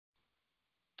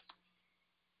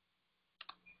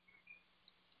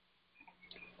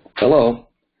Hello,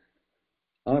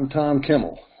 I'm Tom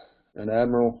Kimmel, and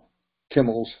Admiral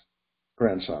Kimmel's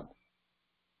grandson.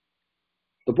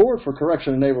 The Board for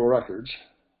Correction of Naval Records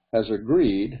has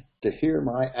agreed to hear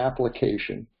my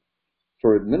application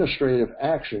for administrative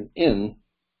action in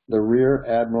the Rear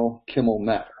Admiral Kimmel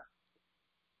matter.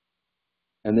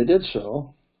 And they did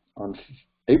so on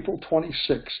April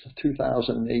 26,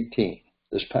 2018,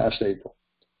 this past April.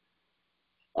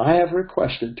 I have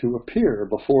requested to appear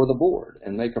before the board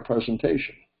and make a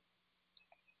presentation.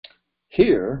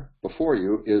 Here, before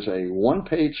you, is a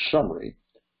one-page summary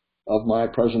of my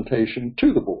presentation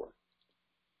to the board.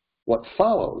 What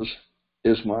follows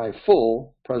is my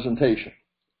full presentation.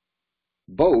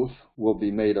 Both will be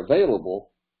made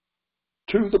available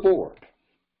to the board.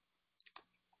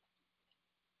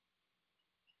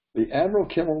 The Admiral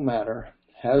Kimmel matter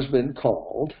has been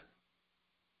called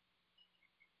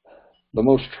the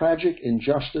most tragic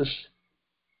injustice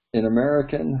in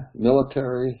American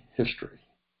military history,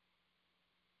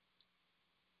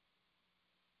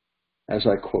 as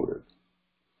I quoted.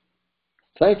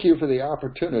 Thank you for the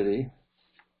opportunity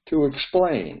to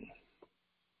explain.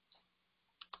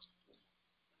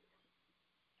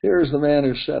 Here's the man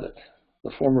who said it,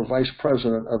 the former Vice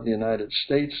President of the United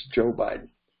States, Joe Biden,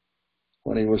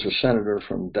 when he was a senator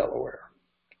from Delaware.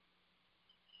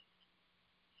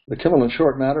 The Kimmel and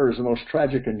Short matter is the most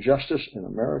tragic injustice in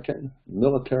American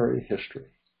military history.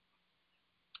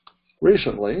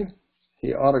 Recently,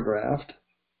 he autographed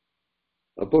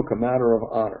a book, A Matter of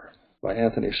Honor, by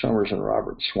Anthony Summers and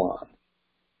Robert Swan,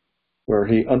 where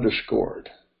he underscored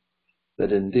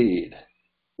that indeed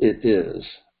it is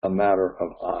a matter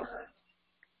of honor,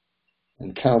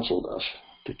 and counseled us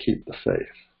to keep the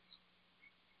faith.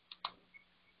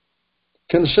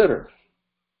 Consider,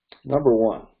 number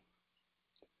one,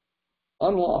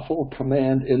 unlawful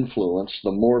command influence,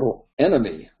 the mortal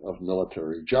enemy of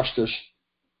military justice,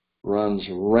 runs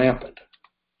rampant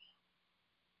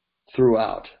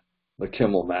throughout the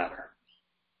Kimmel matter.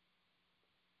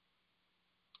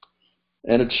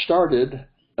 And it started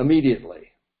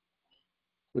immediately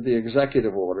with the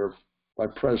executive order by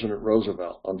President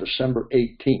Roosevelt on December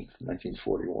 18,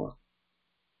 1941.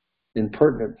 In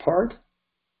pertinent part,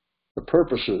 the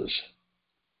purposes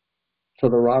for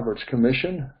the Roberts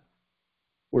Commission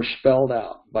were spelled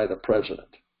out by the President.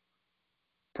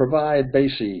 Provide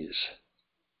bases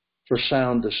for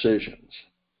sound decisions.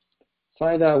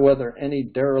 Find out whether any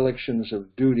derelictions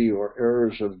of duty or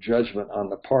errors of judgment on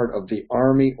the part of the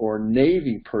Army or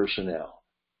Navy personnel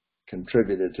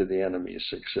contributed to the enemy's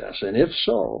success, and if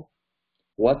so,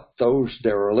 what those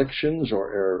derelictions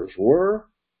or errors were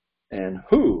and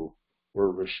who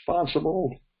were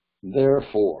responsible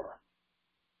therefore.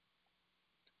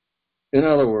 In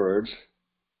other words,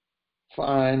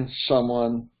 find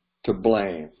someone to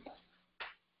blame.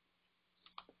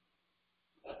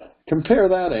 Compare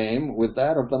that aim with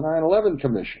that of the 9/11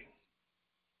 Commission.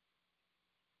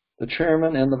 The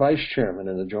chairman and the vice chairman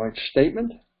in the joint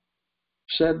statement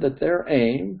said that their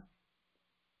aim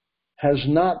has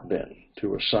not been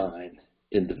to assign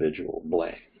individual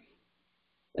blame.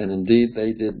 And indeed,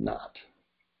 they did not.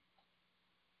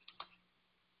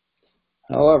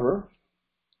 However,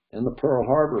 in the Pearl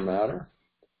Harbor matter,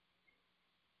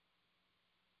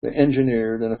 they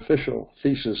engineered an official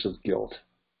thesis of guilt.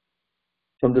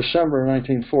 From December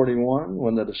 1941,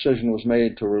 when the decision was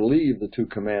made to relieve the two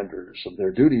commanders of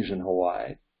their duties in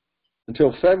Hawaii,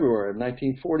 until February of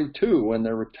 1942, when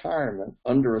their retirement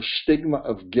under a stigma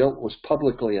of guilt was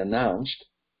publicly announced,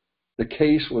 the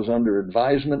case was under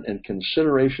advisement and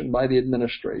consideration by the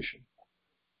administration.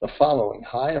 The following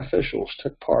high officials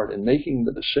took part in making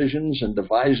the decisions and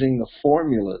devising the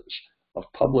formulas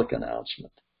of public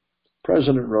announcement.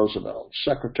 President Roosevelt,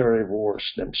 Secretary of War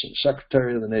Stimson,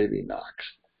 Secretary of the Navy Knox,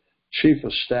 Chief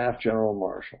of Staff General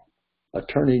Marshall,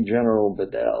 Attorney General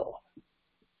Bedell,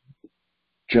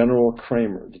 General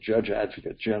Kramer, the Judge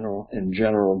Advocate General, and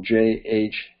General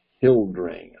J.H.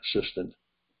 Hildring, Assistant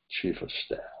Chief of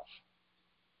Staff.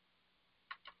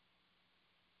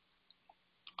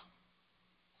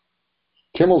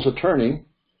 Kimmel's attorney,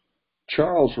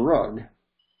 Charles Rugg,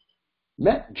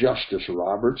 met Justice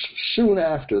Roberts soon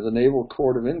after the Naval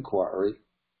Court of Inquiry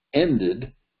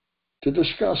ended to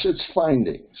discuss its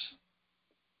findings.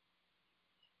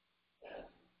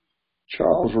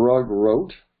 Charles Rugg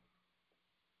wrote,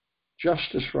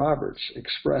 Justice Roberts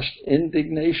expressed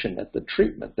indignation at the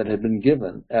treatment that had been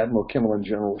given Admiral Kimmel and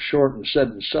General Short, and said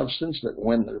in substance that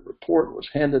when the report was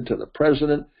handed to the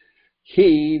President,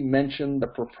 he mentioned the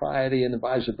propriety and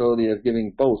advisability of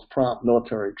giving both prompt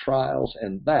military trials,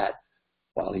 and that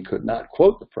While he could not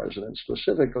quote the president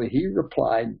specifically, he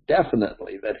replied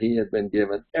definitely that he had been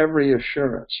given every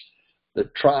assurance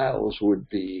that trials would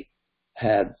be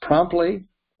had promptly,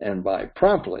 and by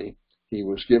promptly, he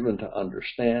was given to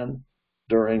understand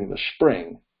during the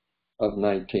spring of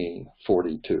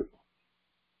 1942.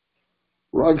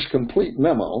 Rugg's complete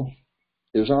memo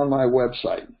is on my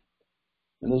website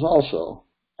and is also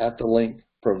at the link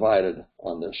provided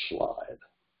on this slide.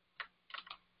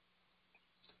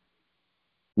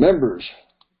 Members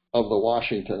of the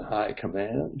Washington High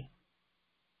Command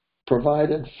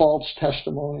provided false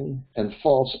testimony and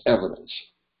false evidence,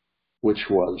 which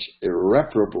was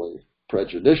irreparably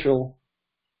prejudicial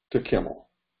to Kimmel.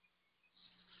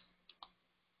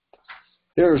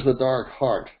 Here's the dark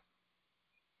heart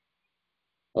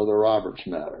of the Roberts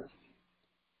matter.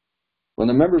 When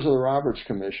the members of the Roberts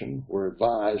Commission were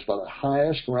advised by the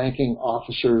highest-ranking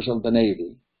officers of the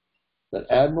Navy that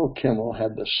Admiral Kimmel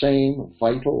had the same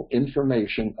vital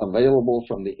information available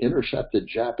from the intercepted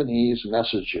Japanese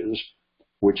messages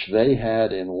which they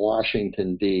had in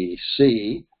Washington,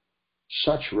 D.C.,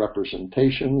 such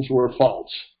representations were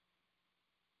false.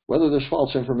 Whether this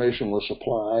false information was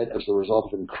supplied as the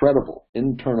result of incredible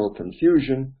internal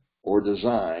confusion or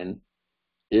design,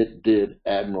 it did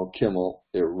Admiral Kimmel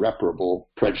irreparable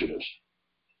prejudice.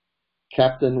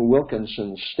 Captain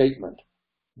Wilkinson's statement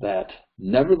that,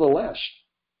 nevertheless,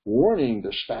 warning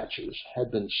dispatches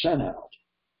had been sent out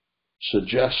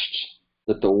suggests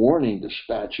that the warning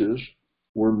dispatches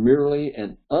were merely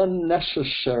an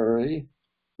unnecessary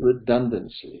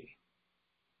redundancy.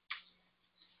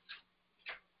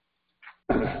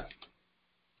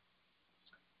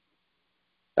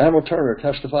 Admiral Turner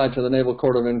testified to the Naval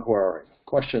Court of Inquiry.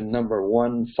 Question number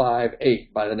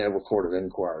 158 by the Naval Court of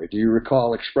Inquiry. Do you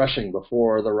recall expressing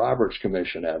before the Roberts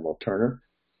Commission, Admiral Turner,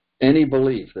 any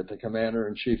belief that the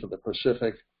Commander-in-Chief of the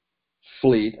Pacific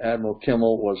Fleet, Admiral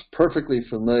Kimmel, was perfectly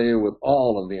familiar with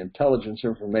all of the intelligence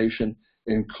information,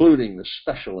 including the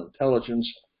special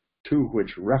intelligence to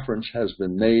which reference has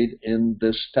been made in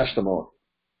this testimony?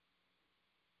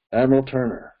 Admiral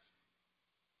Turner: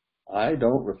 I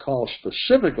don't recall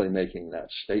specifically making that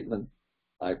statement.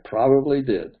 I probably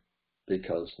did,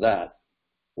 because that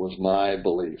was my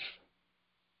belief.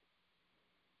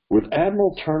 With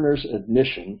Admiral Turner's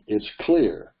admission, it's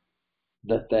clear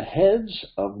that the heads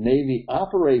of Navy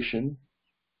operation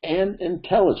and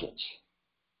intelligence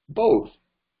both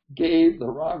gave the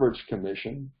Roberts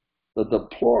Commission the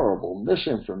deplorable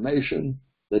misinformation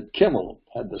that Kimmel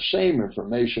had the same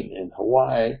information in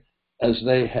Hawaii as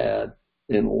they had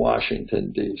in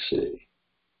Washington, D.C.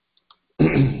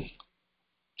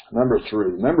 Number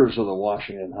 3, members of the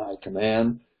Washington High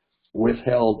Command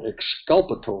withheld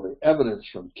exculpatory evidence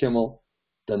from Kimmel,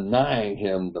 denying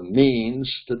him the means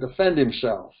to defend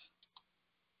himself.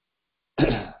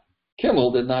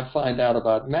 Kimmel did not find out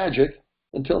about magic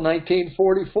until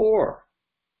 1944.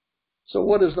 So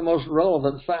what is the most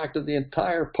relevant fact of the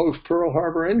entire post-Pearl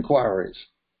Harbor inquiries?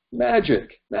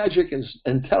 Magic. Magic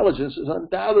intelligence is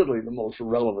undoubtedly the most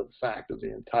relevant fact of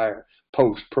the entire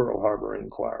post-Pearl Harbor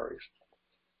inquiries.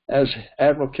 As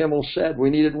Admiral Kimmel said, we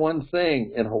needed one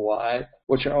thing in Hawaii,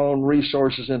 which our own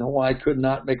resources in Hawaii could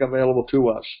not make available to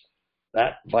us.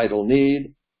 That vital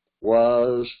need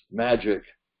was magic,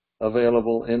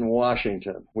 available in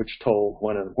Washington, which told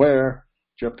when and where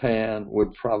Japan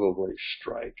would probably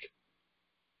strike.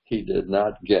 He did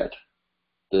not get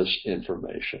this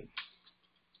information.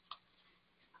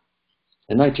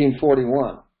 In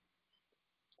 1941,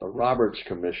 the Roberts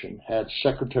Commission had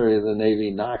Secretary of the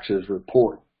Navy Knox's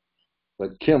report,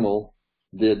 but Kimmel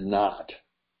did not.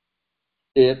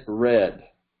 It read,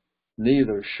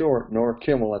 neither Short nor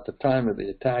Kimmel at the time of the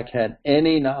attack had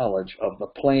any knowledge of the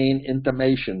plain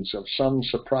intimations of some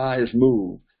surprise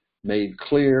move made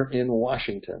clear in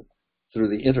Washington through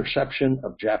the interception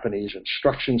of Japanese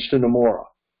instructions to Nomura,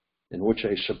 in which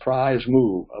a surprise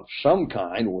move of some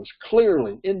kind was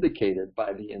clearly indicated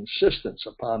by the insistence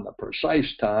upon the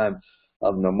precise time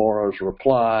of Nomura's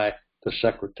reply to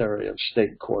Secretary of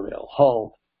State Cordell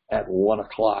Hull at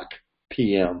 1:00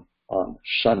 p.m. on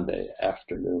Sunday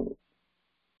afternoon.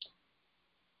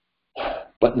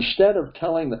 But instead of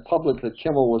telling the public that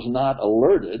Kimmel was not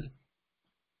alerted,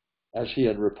 as he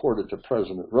had reported to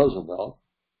President Roosevelt,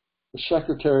 the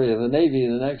Secretary of the Navy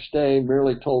the next day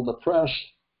merely told the press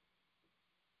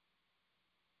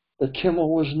that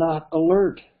Kimmel was not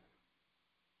alert.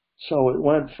 So it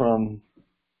went from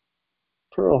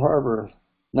Pearl Harbor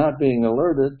not being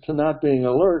alerted to not being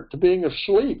alert to being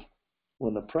asleep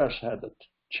when the press had the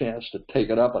chance to take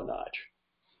it up a notch.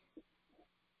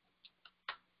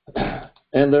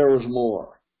 And there was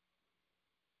more.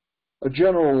 A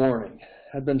general warning.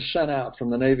 had been sent out from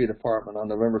the Navy Department on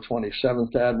November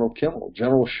 27th to Admiral Kimmel.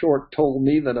 General Short told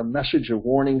me that a message of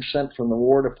warning sent from the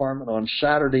War Department on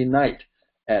Saturday night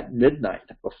at midnight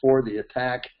before the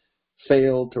attack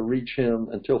failed to reach him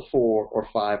until 4 or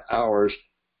 5 hours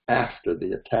after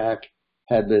the attack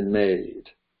had been made.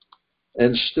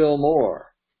 And still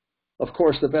more. Of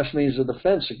course, the best means of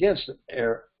defense against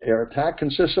air attack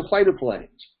consists of fighter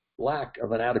planes. Lack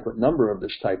of an adequate number of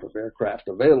this type of aircraft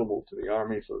available to the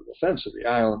Army for the defense of the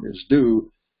island is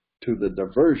due to the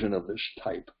diversion of this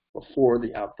type before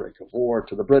the outbreak of war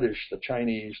to the British, the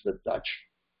Chinese, the Dutch,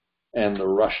 and the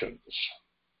Russians.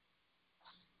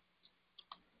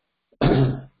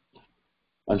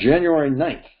 On January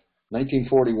 9th,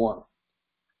 1941,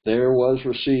 there was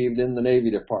received in the Navy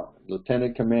Department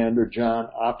Lieutenant Commander John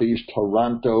Oppie's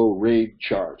Toronto raid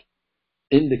chart,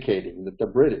 indicating that the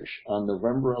British on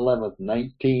November 11,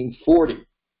 1940,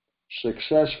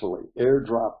 successfully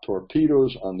airdropped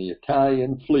torpedoes on the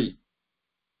Italian fleet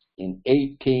in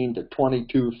 18 to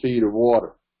 22 feet of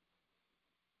water.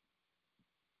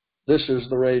 This is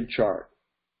the raid chart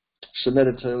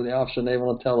submitted to the Office of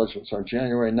Naval Intelligence on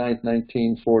January 9,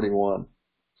 1941,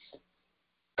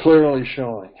 clearly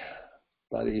showing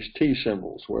by these T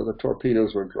symbols where the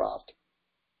torpedoes were dropped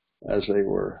as they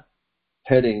were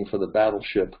heading for the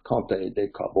battleship Comte de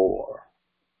Cabourg.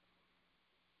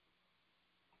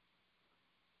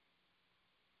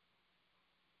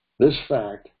 This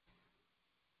fact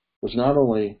was not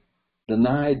only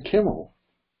denied Kimmel,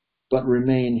 but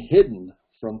remained hidden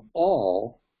from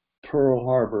all Pearl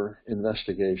Harbor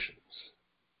investigations.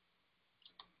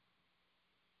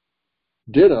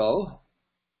 Ditto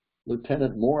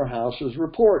Lieutenant Morehouse's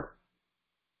report.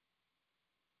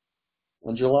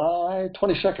 On July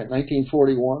 22,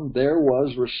 1941, there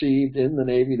was received in the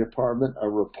Navy Department a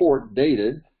report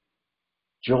dated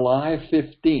July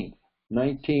 15,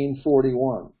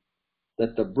 1941,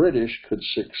 that the British could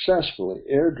successfully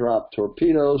airdrop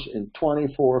torpedoes in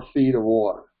 24 feet of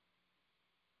water.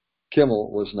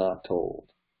 Kimmel was not told,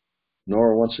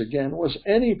 nor once again was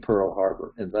any Pearl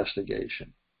Harbor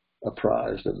investigation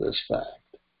apprised of this fact.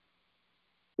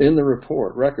 In the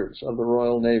report, records of the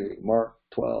Royal Navy Mark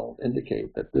 12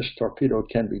 indicate that this torpedo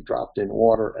can be dropped in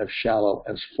water as shallow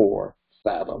as 4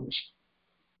 fathoms.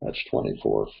 That's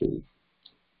 24 feet.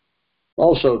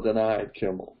 Also denied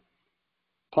Kimmel.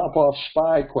 Popoff's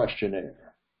spy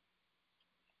questionnaire,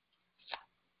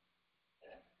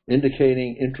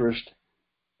 indicating interest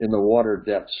in the water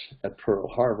depths at Pearl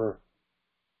Harbor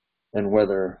and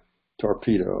whether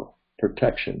torpedo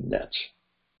protection nets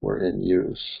were in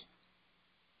use.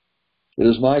 It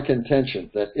is my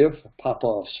contention that if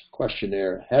Popoff's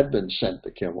questionnaire had been sent to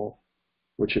Kimmel,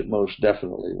 which it most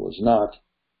definitely was not,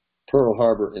 Pearl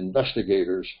Harbor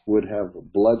investigators would have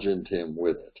bludgeoned him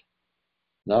with it.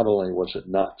 Not only was it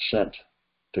not sent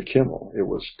to Kimmel, it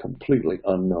was completely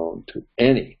unknown to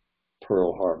any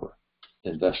Pearl Harbor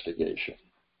investigation.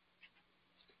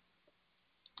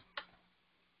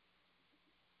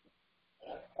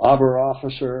 Ober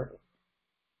Officer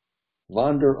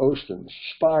von der Osten's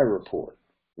spy report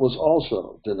was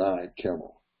also denied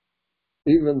Kimmel,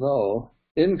 even though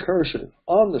in cursive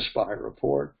on the spy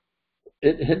report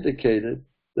it indicated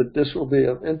that this will be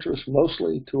of interest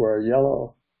mostly to our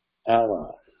yellow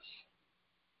allies.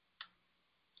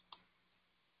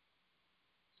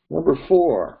 Number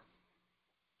 4,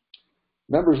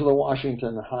 members of the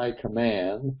Washington High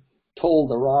Command told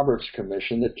the Roberts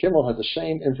Commission that Kimmel had the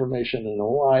same information in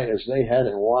Hawaii as they had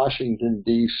in Washington,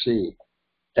 D.C.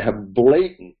 A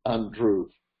blatant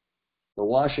untruth. The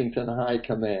Washington High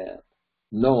Command,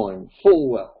 knowing full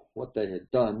well what they had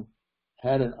done,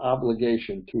 had an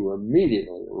obligation to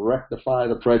immediately rectify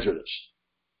the prejudice.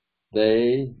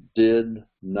 They did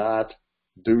not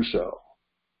do so.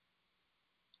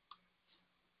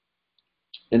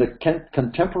 In a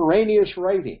contemporaneous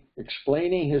writing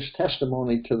explaining his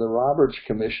testimony to the Roberts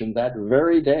Commission that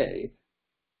very day,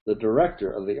 the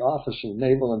director of the Office of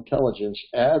Naval Intelligence,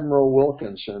 Admiral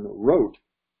Wilkinson, wrote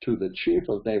to the Chief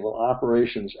of Naval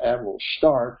Operations, Admiral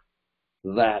Stark,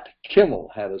 that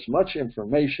Kimmel had as much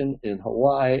information in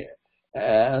Hawaii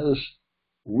as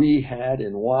we had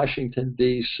in Washington,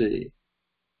 D.C.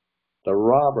 The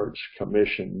Roberts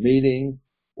Commission meeting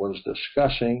was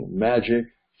discussing magic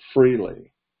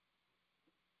freely.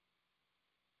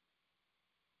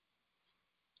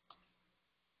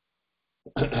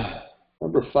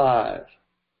 Number 5.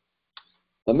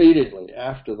 Immediately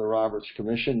after the Roberts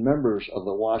Commission, members of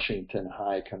the Washington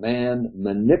High Command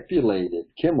manipulated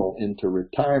Kimmel into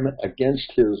retirement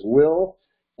against his will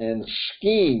and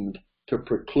schemed to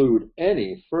preclude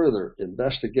any further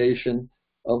investigation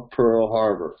of Pearl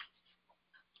Harbor.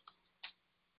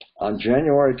 On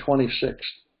January 26,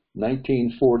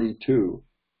 1942,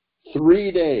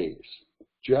 3 days,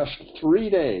 just 3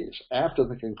 days after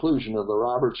the conclusion of the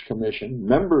Roberts Commission,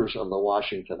 members of the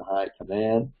Washington High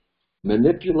Command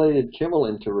manipulated Kimmel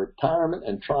into retirement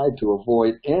and tried to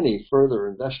avoid any further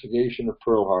investigation of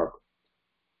Pearl Harbor.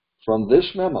 From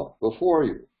this memo before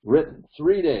you, written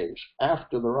 3 days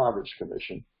after the Roberts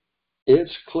Commission,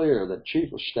 it's clear that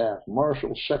Chief of Staff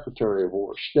Marshal, Secretary of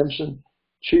War Stimson,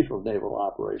 Chief of Naval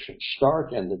Operations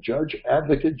Stark, and the Judge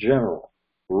Advocate General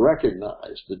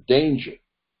recognized the danger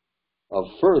of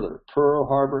further Pearl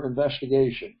Harbor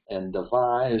investigation and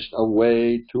devised a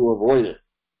way to avoid it.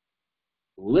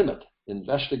 Limit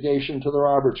investigation to the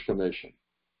Roberts Commission,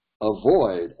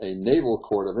 avoid a naval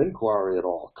court of inquiry at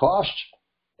all costs,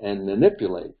 and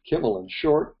manipulate Kimmel and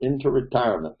Short into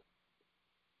retirement.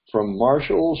 From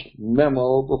Marshall's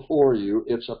memo before you,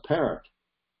 it's apparent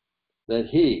that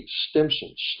he,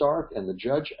 Stimson, Stark, and the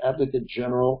Judge Advocate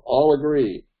General all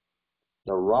agreed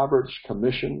the Roberts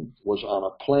Commission was on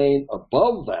a plane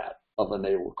above that of a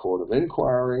naval court of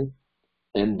inquiry,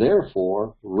 and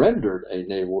therefore rendered a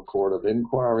naval court of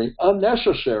inquiry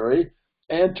unnecessary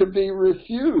and to be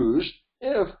refused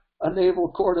if a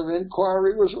naval court of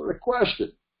inquiry was requested.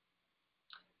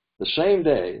 The same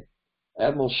day,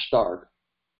 Admiral Stark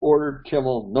ordered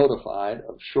Kimmel notified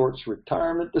of Short's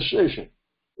retirement decision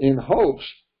in hopes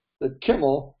that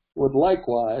Kimmel would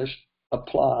likewise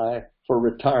apply for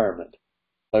retirement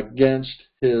against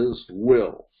his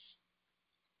will.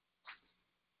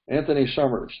 Anthony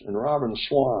Summers and Robin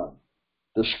Swan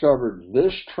discovered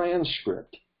this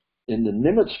transcript in the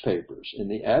Nimitz papers, in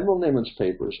the Admiral Nimitz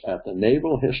papers at the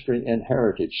Naval History and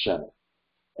Heritage Center,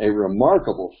 a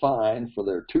remarkable find for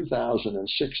their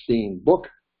 2016 book,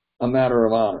 A Matter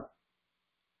of Honor.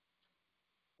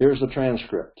 Here's the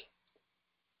transcript.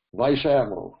 Vice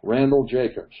Admiral Randall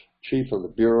Jacobs, Chief of the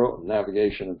Bureau of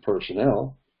Navigation and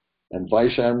Personnel, and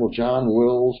Vice Admiral John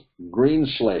Wills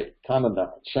Greenslade,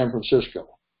 Commandant, San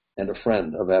Francisco, and a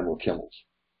friend of Admiral Kimmel's.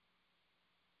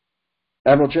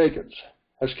 Admiral Jacobs,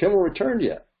 has Kimmel returned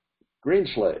yet?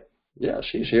 Greenslade, yes,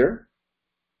 he's here.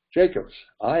 Jacobs,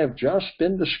 I have just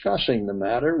been discussing the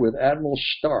matter with Admiral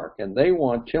Stark, and they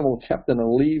want Kimmel kept in a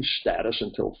leave status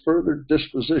until further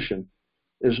disposition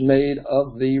is made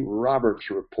of the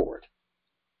Roberts report.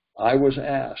 I was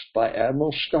asked by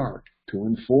Admiral Stark to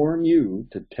inform you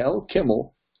to tell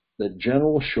Kimmel that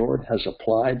General Short has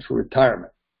applied for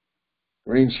retirement.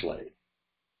 Greenslade,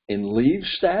 in leave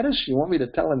status? You want me to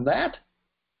tell him that?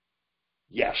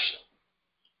 Yes.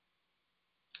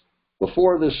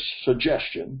 Before this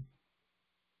suggestion,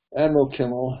 Admiral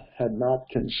Kimmel had not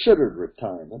considered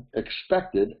retirement,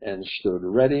 expected and stood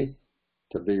ready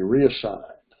to be reassigned.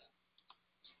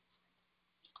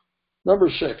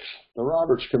 Number 6, the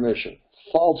Roberts Commission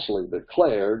falsely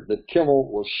declared that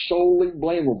Kimmel was solely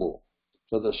blamable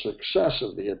for the success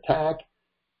of the attack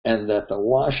and that the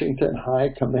Washington High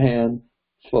Command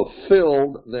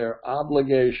fulfilled their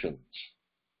obligations.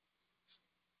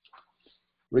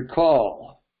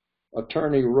 Recall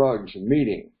Attorney Rugg's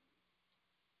meeting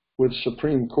with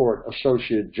Supreme Court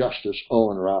Associate Justice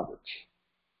Owen Roberts.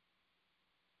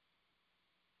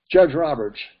 Judge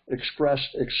Roberts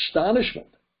expressed astonishment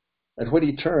at what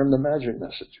he termed the magic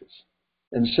messages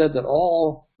and said that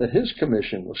all that his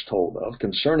commission was told of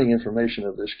concerning information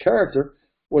of this character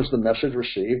was the message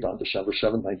received on December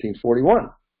 7, 1941.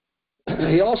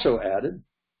 He also added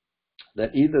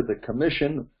that either the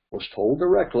commission was told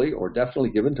directly or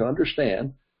definitely given to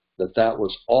understand that that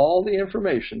was all the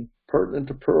information pertinent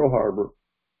to Pearl Harbor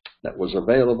that was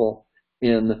available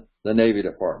in the Navy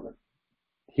Department.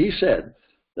 He said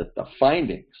that the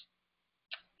findings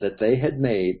that they had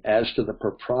made as to the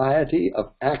propriety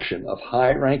of action of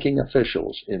high-ranking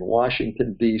officials in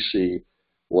Washington, D.C.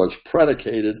 was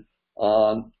predicated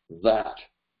on that.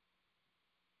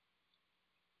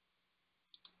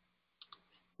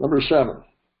 Number 7,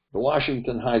 the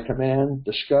Washington High Command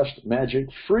discussed magic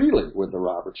freely with the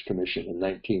Roberts Commission in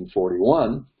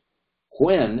 1941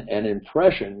 when an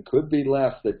impression could be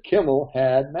left that Kimmel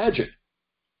had magic.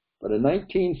 But in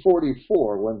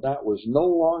 1944, when that was no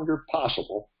longer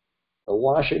possible, the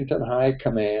Washington High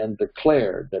Command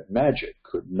declared that magic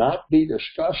could not be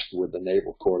discussed with the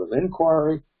Naval Court of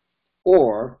Inquiry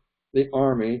or the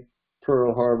Army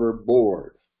Pearl Harbor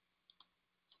Board.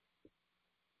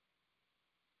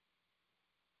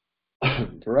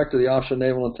 Director of the Office of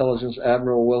Naval Intelligence,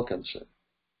 Admiral Wilkinson.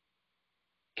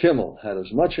 Kimmel had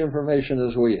as much information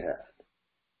as we had.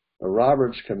 The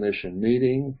Roberts Commission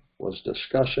meeting was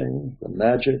discussing the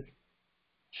magic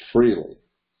freely.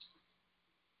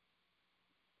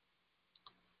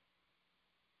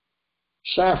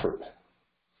 Safford,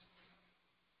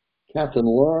 Captain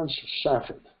Lawrence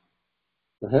Safford,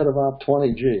 the head of Op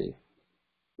 20G,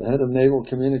 the head of Naval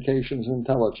Communications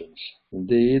Intelligence,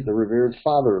 indeed the revered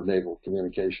father of Naval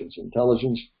Communications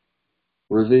Intelligence,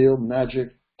 revealed magic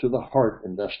to the Hart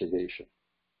investigation.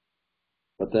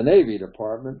 But the Navy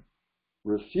Department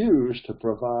refused to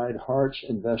provide Hart's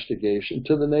investigation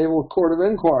to the Naval Court of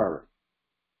Inquiry.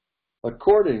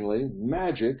 Accordingly,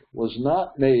 magic was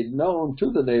not made known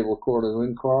to the Naval Court of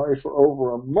Inquiry for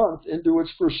over a month into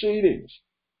its proceedings.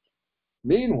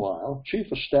 Meanwhile,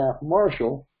 Chief of Staff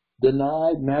Marshall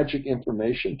denied magic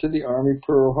information to the Army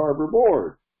Pearl Harbor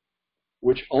Board,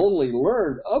 which only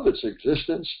learned of its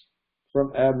existence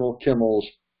from Admiral Kimmel's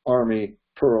Army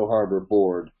Pearl Harbor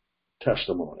Board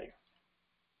testimony.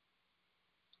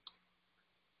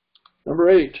 Number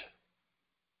 8,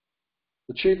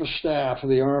 the Chief of Staff of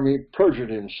the Army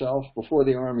perjured himself before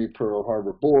the Army Pearl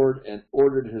Harbor Board and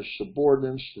ordered his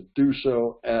subordinates to do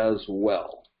so as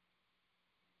well.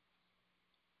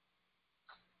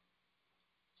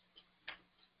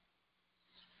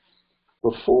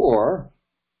 Before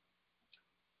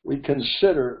we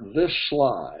consider this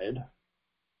slide,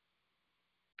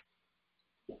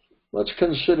 let's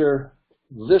consider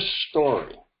this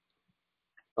story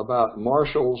about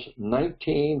Marshall's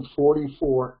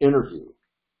 1944 interview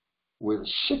with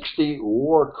 60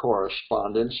 war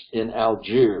correspondents in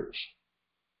Algiers.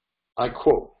 I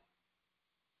quote,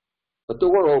 "The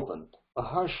door opened. A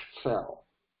hush fell.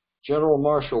 General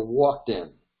Marshall walked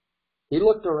in. He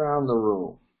looked around the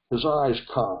room, his eyes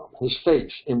calm, his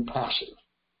face impassive.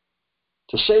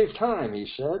 'To save time,' he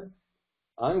said,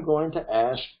 'I'm going to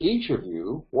ask each of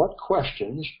you what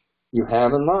questions you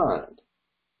have in mind.'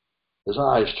 His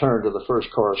eyes turned to the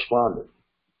first correspondent.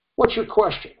 'What's your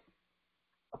question?'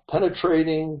 A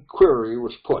penetrating query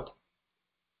was put.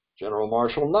 General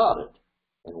Marshall nodded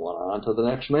and went on to the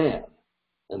next man,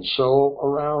 and so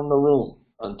around the room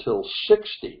until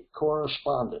 60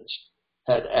 correspondents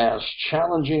had asked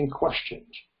challenging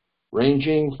questions,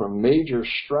 ranging from major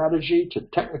strategy to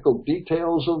technical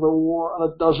details of the war on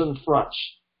a dozen fronts.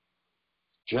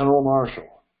 General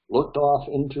Marshall looked off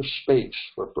into space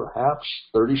for perhaps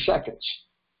 30 seconds.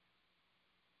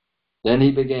 Then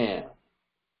he began.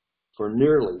 For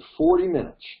nearly 40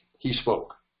 minutes, he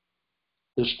spoke.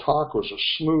 His talk was a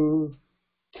smooth,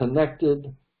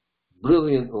 connected,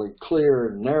 brilliantly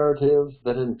clear narrative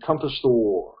that encompassed the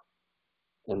war.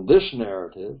 And this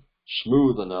narrative,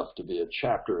 smooth enough to be a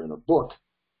chapter in a book,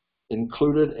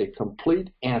 included a complete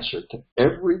answer to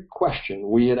every question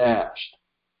we had asked.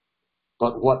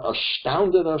 But what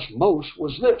astounded us most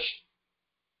was this.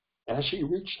 As he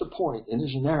reached the point in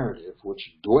his narrative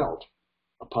which dwelt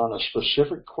upon a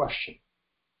specific question,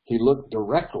 he looked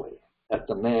directly at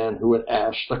the man who had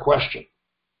asked the question.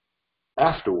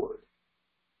 Afterward,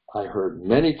 I heard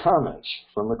many comments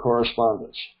from the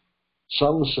correspondents.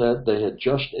 Some said they had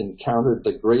just encountered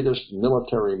the greatest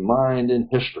military mind in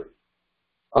history.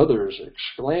 Others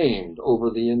exclaimed over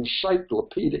the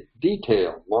encyclopedic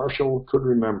detail Marshall could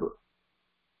remember.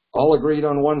 All agreed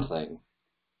on one thing: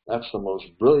 that's the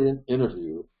most brilliant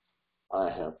interview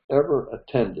I have ever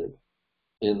attended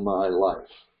in my life.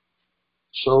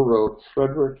 So wrote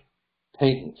Frederick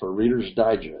Payton for Reader's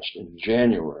Digest in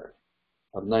January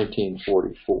of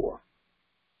 1944.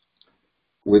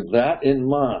 With that in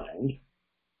mind,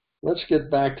 let's get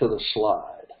back to the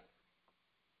slide.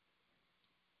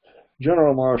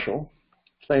 General Marshall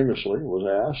famously was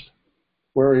asked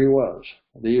where he was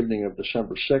the evening of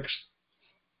December 6th,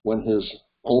 when his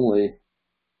only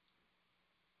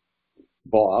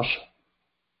boss,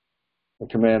 the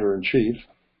commander-in-chief,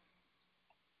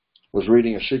 was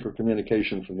reading a secret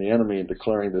communication from the enemy and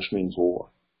declaring this means war.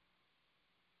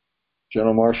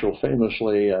 General Marshall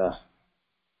famously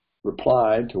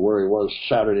replied to where he was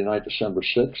Saturday night, December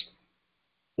 6th,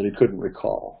 that he couldn't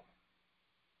recall.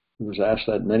 He was asked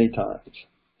that many times.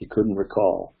 He couldn't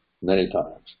recall many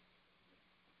times.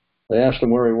 They asked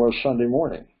him where he was Sunday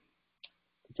morning,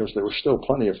 because there was still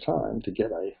plenty of time to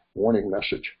get a warning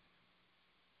message,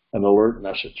 an alert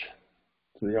message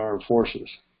to the armed forces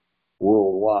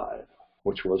worldwide,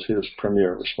 which was his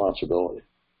premier responsibility.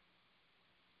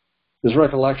 His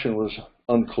recollection was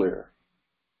unclear.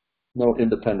 No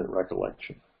independent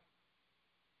recollection.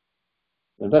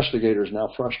 Investigators, now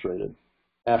frustrated,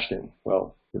 asked him,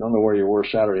 "Well, you don't know where you were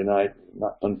Saturday night,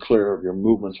 not unclear of your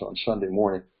movements on Sunday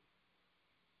morning.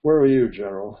 Where were you,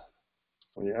 General,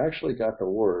 when you actually got the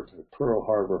word that Pearl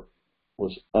Harbor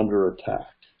was under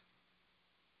attack?"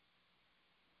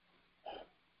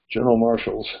 General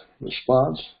Marshall's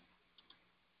response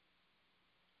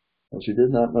was he did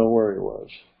not know where he was.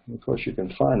 Of course, you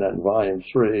can find that in Volume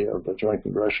 3 of the Joint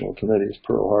Congressional Committee's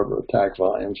Pearl Harbor Attack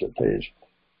Volumes at page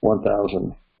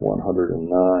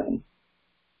 1109.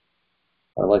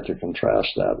 I like to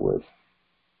contrast that with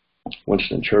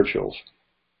Winston Churchill's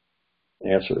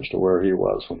answer as to where he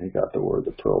was when he got the word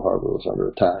that Pearl Harbor was under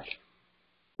attack.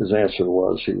 His answer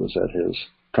was he was at his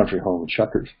country home in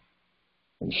Chequers,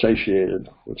 and satiated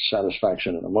with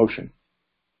satisfaction and emotion.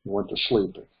 He went to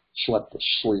sleep, slept the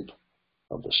sleep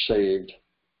of the saved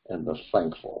and the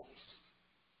thankful.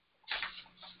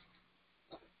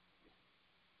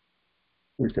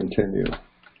 We continue.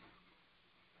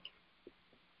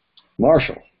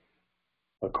 Marshall,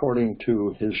 according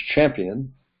to his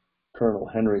champion, Colonel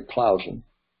Henry Clausen,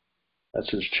 that's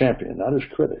his champion, not his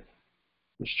critic,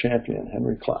 his champion,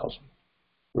 Henry Clausen,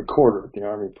 recorder at the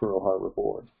Army Pearl Harbor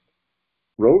Board,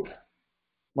 wrote,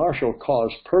 Marshall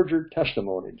caused perjured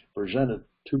testimony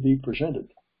to be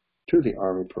presented to the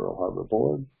Army Pearl Harbor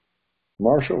Board.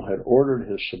 Marshall had ordered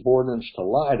his subordinates to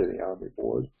lie to the Army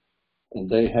Board, and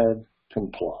they had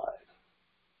complied.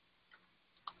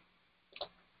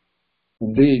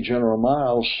 Indeed, General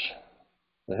Miles,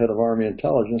 the head of Army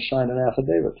Intelligence, signed an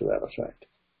affidavit to that effect.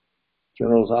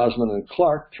 Generals Osmond and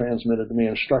Clark transmitted to me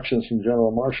instructions from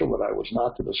General Marshall that I was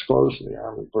not to disclose to the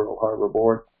Army Pearl Harbor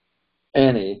Board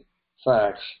any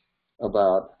facts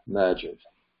about magic.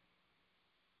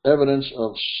 Evidence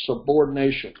of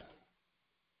subordination,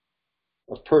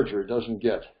 of perjury, doesn't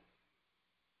get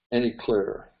any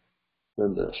clearer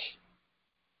than this,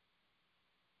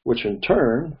 which in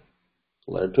turn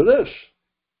led to this.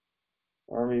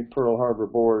 Army Pearl Harbor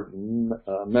Board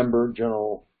member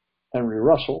General Henry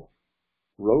Russell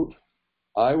wrote,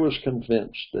 I was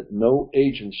convinced that no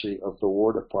agency of the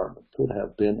War Department could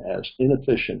have been as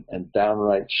inefficient and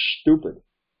downright stupid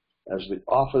as the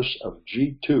office of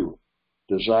G2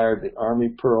 desired the Army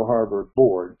Pearl Harbor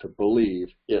Board to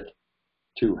believe it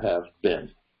to have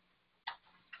been.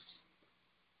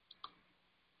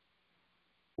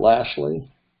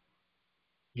 Lastly,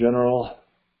 General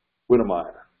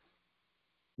Whittemire.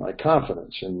 My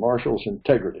confidence in Marshall's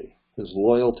integrity, his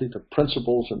loyalty to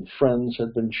principles and friends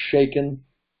had been shaken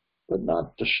but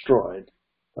not destroyed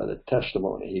by the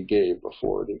testimony he gave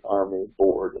before the Army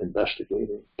Board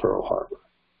investigating Pearl Harbor.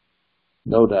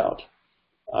 No doubt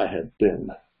I had been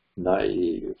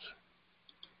naive.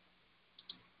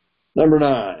 Number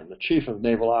 9, the Chief of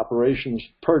Naval Operations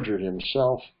perjured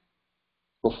himself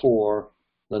before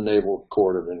the Naval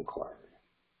Court of Inquiry.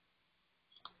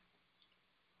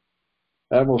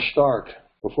 Admiral Stark,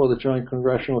 before the Joint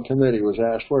Congressional Committee, was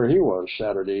asked where he was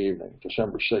Saturday evening,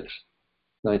 December 6,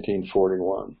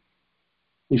 1941.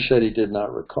 He said he did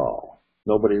not recall.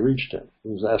 Nobody reached him.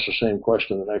 He was asked the same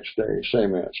question the next day,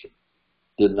 same answer.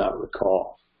 Did not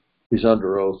recall. He's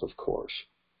under oath, of course.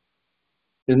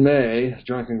 In May, the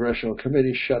Joint Congressional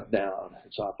Committee shut down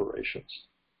its operations,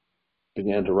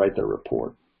 began to write their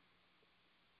report.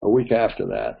 A week after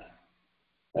that,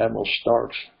 Admiral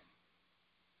Stark's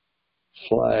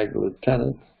flag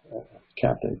lieutenant,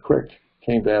 Captain Crick,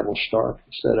 came to Admiral Stark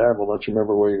and said, Admiral, don't you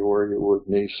remember where you were? You were with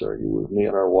me, sir. You were with me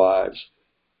and our wives.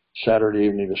 Saturday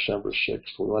evening, December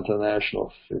 6th. We went to the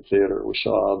National Theater. We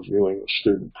saw a viewing of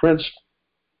Student Prince.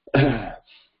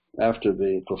 After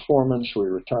the performance, we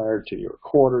retired to your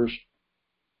quarters.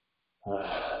 The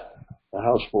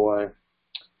houseboy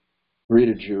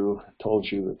greeted you, told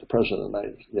you that the President of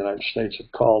the United States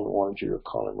had called and wanted you to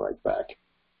call him right back.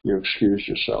 You excused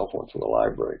yourself, went to the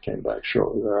library, came back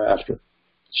shortly thereafter,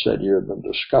 said you had been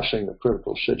discussing the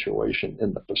critical situation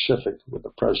in the Pacific with the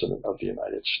President of the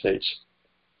United States.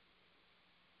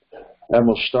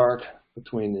 Admiral Stark,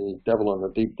 between the Devil and the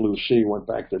Deep Blue Sea, went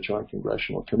back to the Joint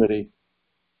Congressional Committee,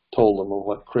 told them of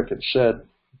what Crick had said.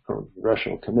 The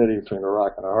Congressional Committee, between a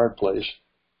rock and a hard place,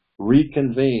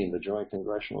 reconvened the Joint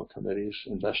Congressional Committee's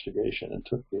investigation and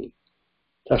took the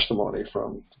testimony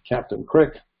from Captain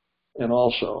Crick and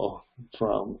also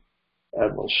from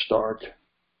Admiral Stark.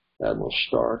 Admiral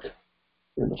Stark,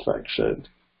 in effect, said,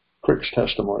 Crick's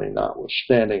testimony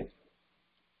notwithstanding,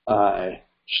 I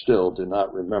still do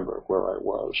not remember where I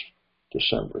was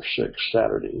December 6th,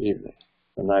 Saturday evening,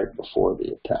 the night before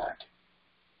the attack.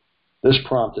 This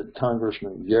prompted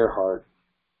Congressman Gerhardt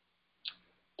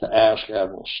to ask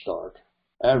Admiral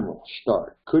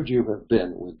Stark, could you have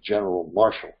been with General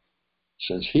Marshall,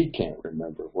 since he can't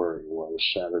remember where he was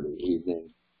Saturday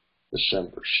evening,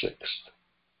 December 6th,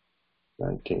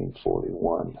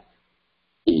 1941,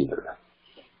 either.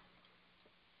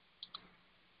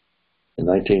 In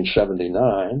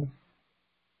 1979,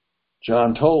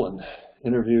 John Toland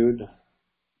interviewed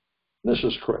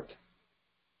Mrs. Crick,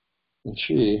 and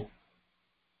she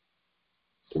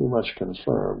pretty much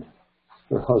confirmed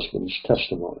her husband's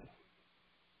testimony.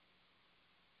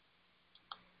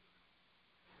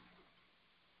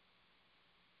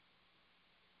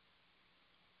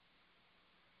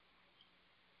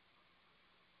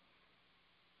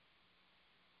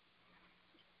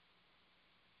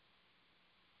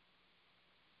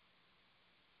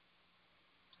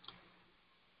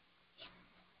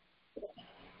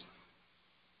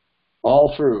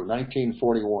 All through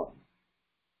 1941,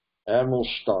 Admiral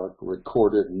Stark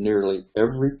recorded nearly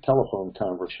every telephone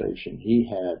conversation he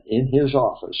had in his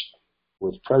office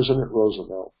with President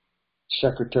Roosevelt,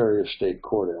 Secretary of State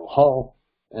Cordell Hull,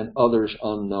 and others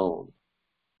unknown,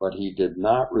 but he did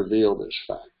not reveal this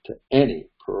fact to any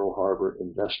Pearl Harbor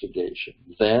investigation,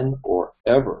 then or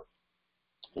ever,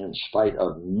 in spite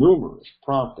of numerous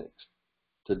promptings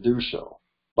to do so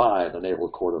by the Naval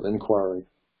Court of Inquiry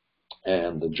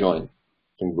and the Joint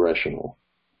Congressional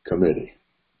Committee.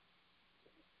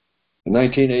 In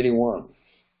 1981,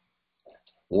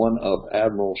 one of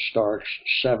Admiral Stark's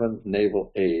 7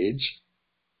 naval aides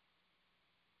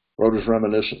wrote his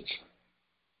reminiscence,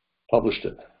 published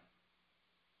it.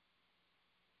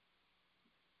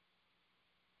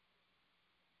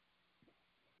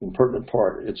 In pertinent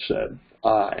part, it said,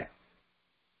 I,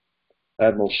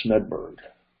 Admiral Smedberg,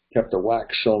 kept a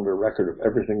wax cylinder record of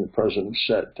everything the President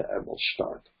said to Admiral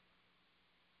Stark.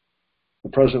 The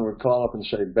President would call up and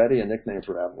say, Betty, a nickname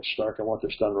for Admiral Stark, I want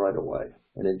this done right away.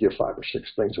 And he'd give 5 or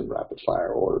 6 things in rapid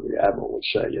fire order. The Admiral would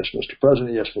say, yes, Mr.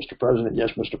 President, yes, Mr. President,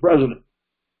 yes, Mr. President.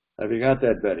 Have you got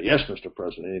that, Betty? Yes, Mr.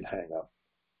 President. He'd hang up.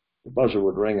 The buzzer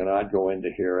would ring and I'd go in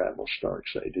to hear Admiral Stark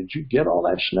say, did you get all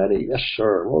that, Sneddy? Yes,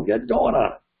 sir. We'll get going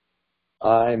on it.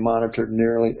 I monitored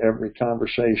nearly every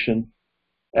conversation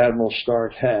Admiral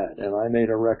Stark had, and I made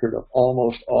a record of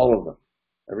almost all of them.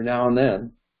 Every now and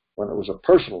then, when it was a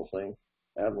personal thing,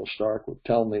 Admiral Stark would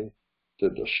tell me to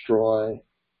destroy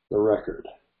the record.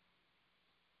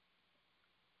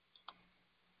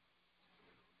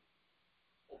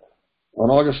 On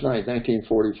August 9,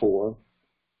 1944,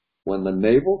 when the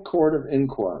Naval Court of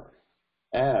Inquiry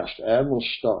asked Admiral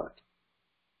Stark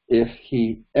if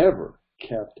he ever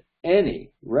kept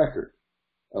any record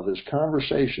of his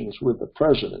conversations with the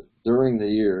President during the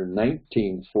year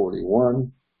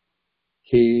 1941,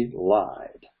 he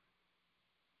lied.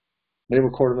 Naval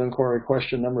Court of Inquiry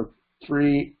question number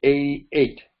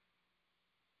 388.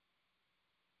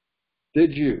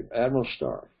 Did you, Admiral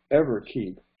Stark, ever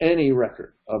keep any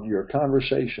record of your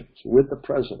conversations with the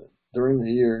President during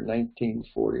the year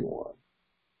 1941?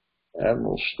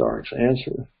 Admiral Stark's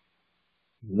answer,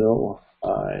 no,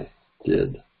 I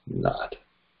did not.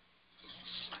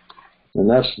 And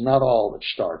that's not all that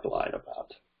Stark lied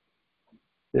about.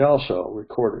 He also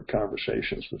recorded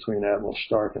conversations between Admiral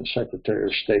Stark and Secretary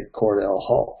of State Cordell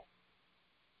Hull.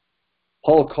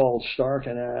 Hull called Stark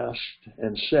and asked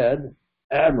and said,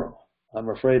 Admiral, I'm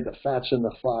afraid the fat's in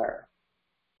the fire.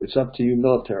 It's up to you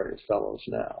military fellows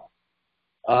now.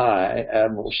 I,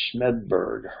 Admiral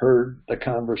Smedberg, heard the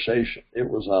conversation. It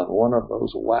was on one of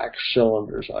those wax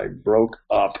cylinders I broke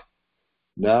up.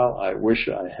 Now I wish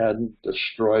I hadn't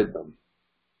destroyed them.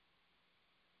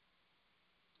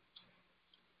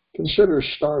 Consider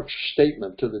Stark's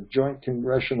statement to the Joint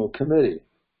Congressional Committee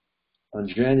on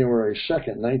January 2,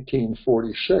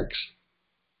 1946,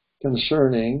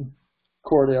 concerning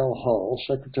Cordell Hull,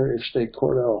 Secretary of State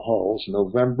Cordell Hull's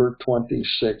November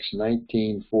 26,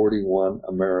 1941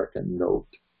 American note.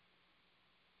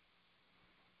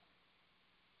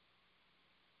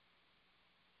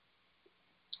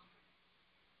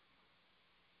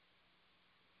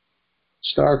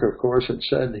 Stark, of course, had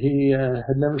said he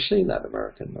had never seen that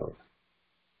American note,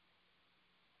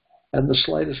 hadn't the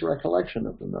slightest recollection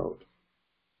of the note.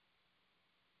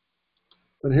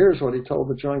 But here's what he told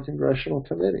the Joint Congressional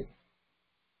Committee.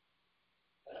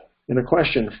 In a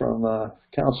question from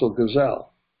Counsel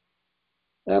Gazelle,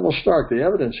 Admiral Stark, the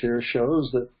evidence here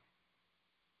shows that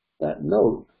that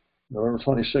note, November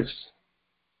 26,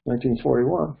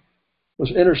 1941,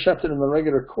 was intercepted in the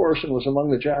regular course and was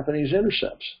among the Japanese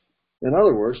intercepts. In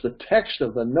other words, the text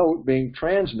of the note being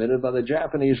transmitted by the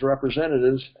Japanese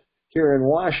representatives here in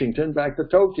Washington back to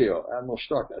Tokyo. Admiral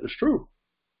Stark, that is true.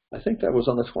 I think that was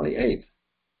on the 28th.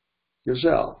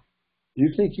 Gazelle, do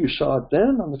you think you saw it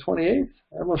then on the 28th?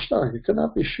 Admiral Stark, you could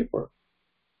not be sure.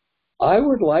 I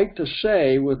would like to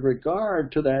say, with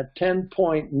regard to that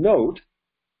 10-point note,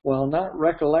 while not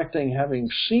recollecting having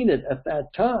seen it at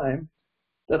that time,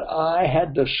 that I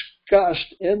had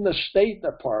discussed in the State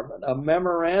Department a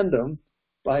memorandum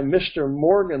by Mr.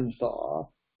 Morgenthau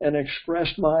and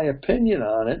expressed my opinion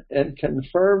on it and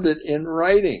confirmed it in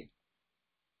writing.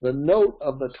 The note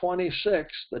of the 26th,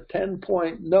 the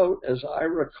 10-point note, as I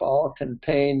recall,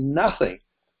 contained nothing,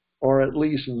 or at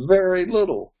least very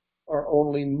little, or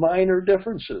only minor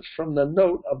differences from the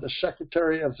note of the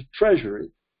Secretary of the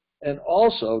Treasury, and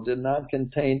also did not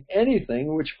contain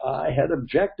anything which I had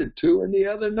objected to in the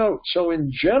other note. So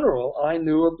in general, I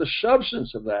knew of the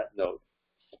substance of that note.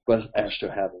 But as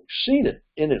to having seen it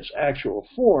in its actual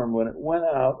form when it went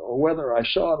out, or whether I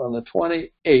saw it on the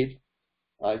 28th,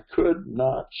 I could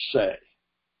not say.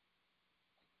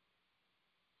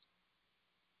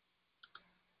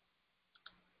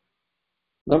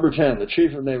 Number 10, the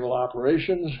Chief of Naval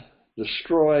Operations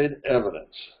destroyed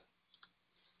evidence.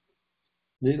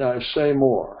 Need I say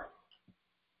more?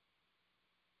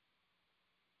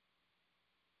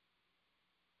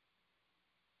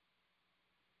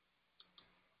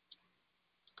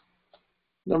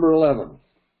 Number 11,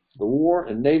 the War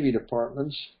and Navy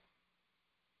Departments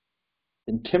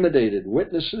intimidated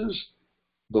witnesses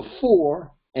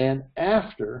before and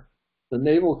after the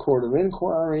Naval Court of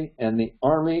Inquiry and the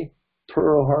Army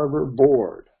Pearl Harbor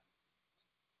Board.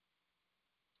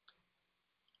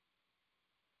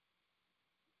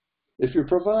 If you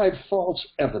provide false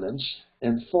evidence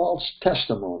and false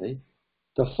testimony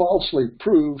to falsely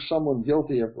prove someone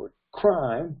guilty of a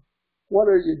crime, what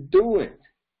are you doing?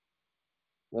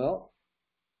 Well,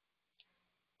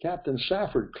 Captain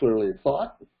Safford clearly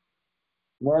thought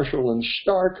Marshall and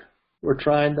Stark were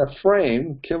trying to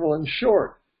frame Kimmel and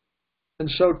Short, and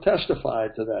so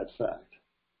testified to that fact.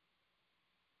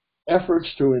 Efforts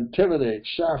to intimidate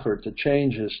Safford to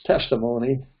change his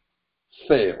testimony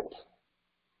failed.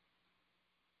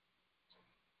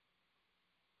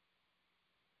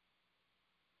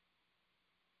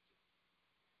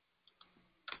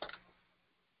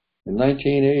 In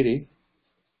 1980,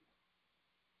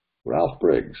 Ralph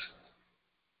Briggs,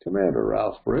 Commander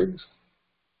Ralph Briggs,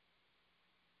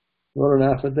 wrote an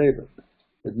affidavit,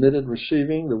 admitted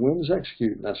receiving the Winds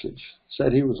Execute message,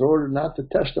 said he was ordered not to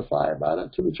testify about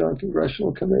it to the Joint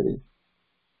Congressional Committee.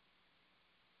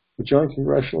 The Joint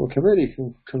Congressional Committee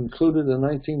concluded in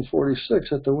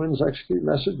 1946 that the Winds Execute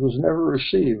message was never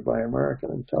received by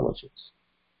American intelligence.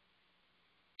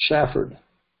 Safford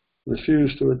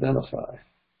refused to identify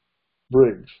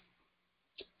Briggs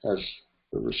as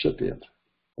the recipient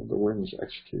of the Winds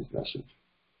Execute message.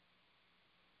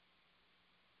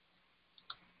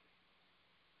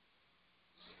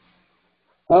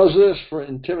 How's this for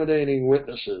intimidating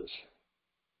witnesses?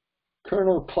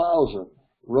 Colonel Clausen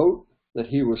wrote that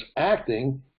he was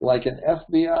acting like an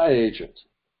FBI agent,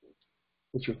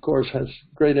 which of course has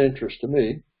great interest to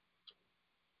me.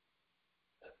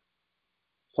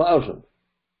 Clausen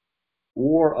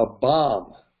wore a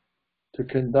bomb to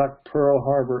conduct Pearl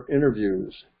Harbor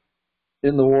interviews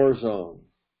in the war zone.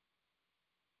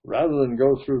 Rather than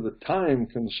go through the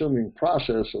time-consuming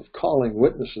process of calling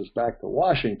witnesses back to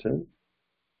Washington,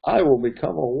 I will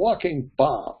become a walking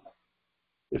bomb.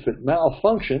 If it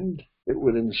malfunctioned, it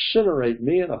would incinerate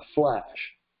me in a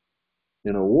flash.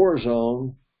 In a war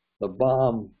zone, the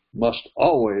bomb must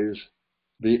always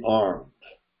be armed.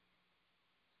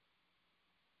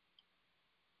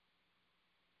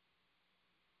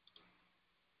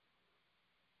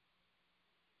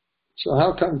 So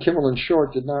how come Kimmel and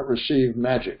Short did not receive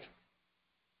magic?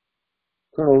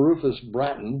 Colonel Rufus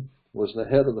Bratton was the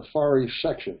head of the Far East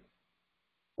section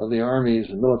of the Army's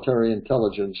Military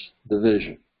Intelligence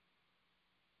Division.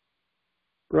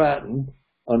 Bratton,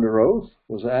 under oath,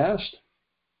 was asked,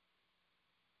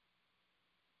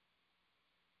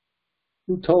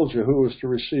 "Who told you who was to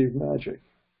receive magic?"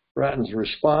 Bratton's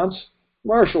response,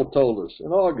 "Marshall told us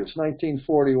in August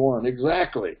 1941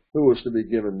 exactly who was to be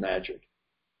given magic.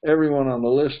 Everyone on the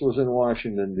list was in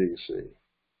Washington, D.C.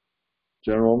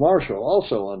 General Marshall,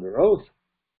 also under oath,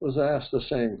 was asked the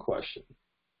same question.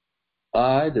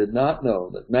 I did not know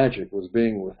that magic was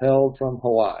being withheld from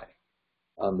Hawaii.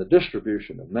 On the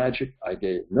distribution of magic, I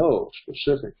gave no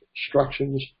specific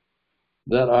instructions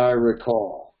that I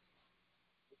recall."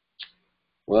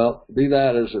 Well, be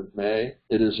that as it may,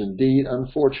 it is indeed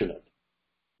unfortunate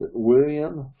that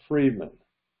William Friedman,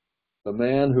 the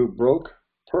man who broke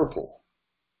purple,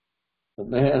 the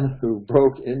man who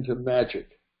broke into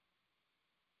magic,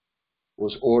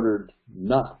 was ordered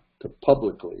not to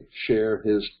publicly share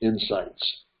his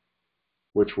insights,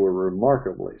 which were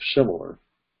remarkably similar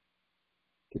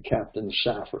to Captain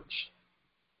Safford's.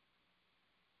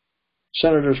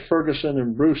 Senators Ferguson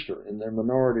and Brewster, in their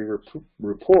minority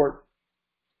report,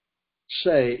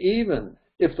 say even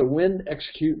if the Wind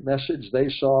Execute message they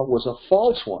saw was a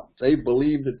false one, they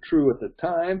believed it true at the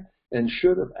time and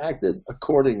should have acted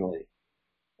accordingly.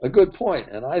 A good point,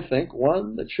 and I think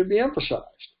one that should be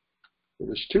emphasized. It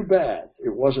is too bad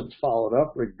it wasn't followed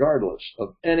up regardless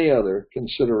of any other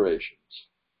considerations.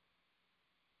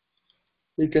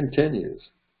 He continues.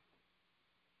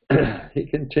 He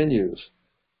continues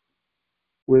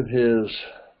with his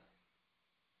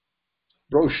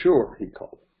brochure, he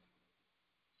called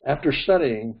it. After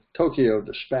studying Tokyo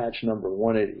Dispatch number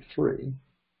 183,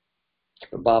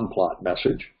 the bomb plot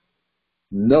message,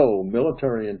 no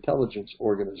military intelligence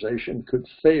organization could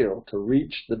fail to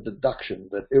reach the deduction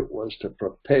that it was to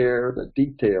prepare the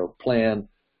detailed plan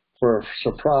for a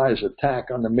surprise attack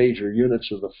on the major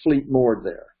units of the fleet moored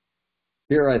there.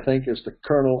 Here, I think, is the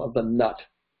kernel of the nut,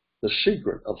 the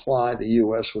secret of why the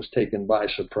U.S. was taken by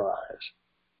surprise.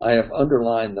 I have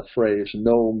underlined the phrase,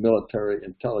 no military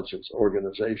intelligence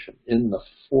organization, in the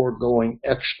foregoing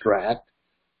extract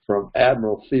from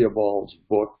Admiral Theobald's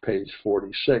book, page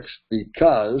 46,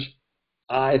 because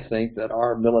I think that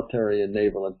our military and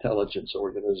naval intelligence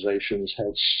organizations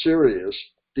had serious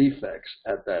defects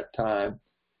at that time,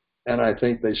 and I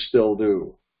think they still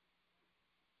do.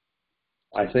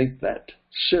 I think that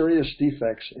serious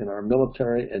defects in our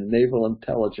military and naval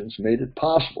intelligence made it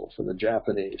possible for the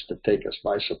Japanese to take us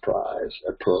by surprise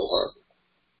at Pearl Harbor.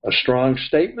 A strong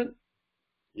statement?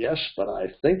 Yes, but I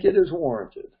think it is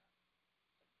warranted.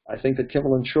 I think that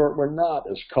Kimmel and Short were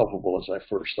not as culpable as I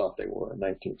first thought they were in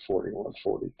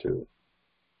 1941-42.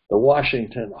 The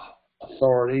Washington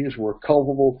authorities were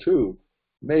culpable too,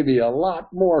 maybe a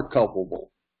lot more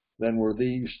culpable than were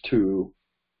these two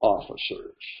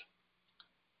officers.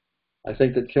 I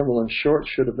think that Kimmel and Short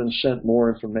should have been sent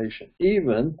more information,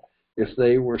 even if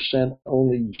they were sent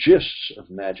only gists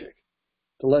of magic,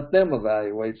 to let them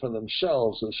evaluate for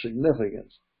themselves the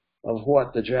significance of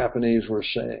what the Japanese were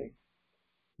saying.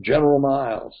 General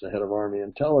Miles, the head of Army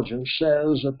Intelligence,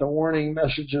 says that the warning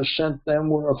messages sent them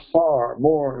were of far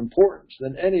more importance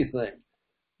than anything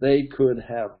they could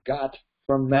have got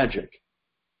from magic.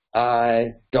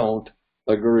 I don't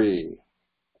agree.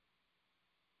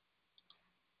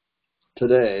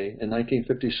 Today, in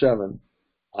 1957,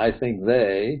 I think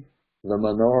they, the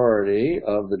minority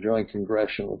of the Joint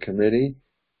Congressional Committee,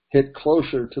 hit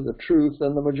closer to the truth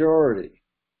than the majority.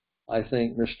 I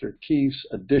think Mr. Keith's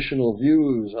additional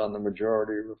views on the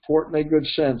majority report make good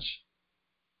sense.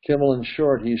 Kimmel and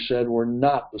Short, he said, were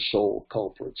not the sole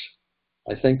culprits.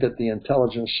 I think that the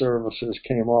intelligence services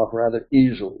came off rather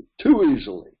easily, too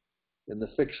easily, in the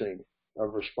fixing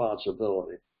of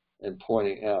responsibility and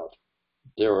pointing out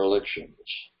derelictions.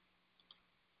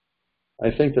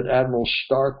 I think that Admiral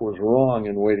Stark was wrong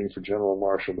in waiting for General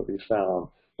Marshall to be found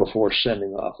before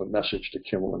sending off a message to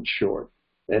Kimmel and Short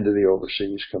and to the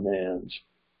overseas commands.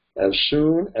 As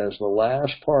soon as the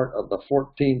last part of the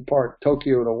 14-part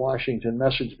Tokyo to Washington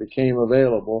message became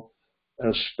available,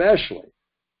 and especially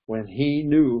when he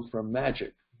knew from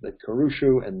magic that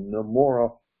Kuroshu and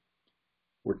Nomura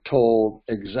were told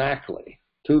exactly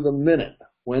to the minute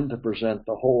when to present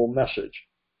the whole message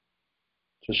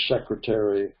to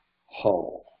Secretary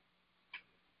Hull.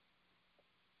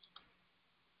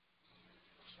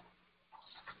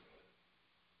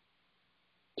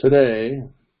 Today,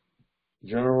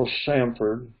 General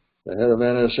Samford, the head of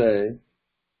NSA,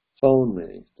 phoned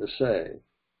me to say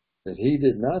that he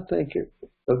did not think it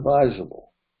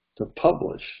advisable to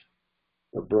publish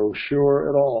the brochure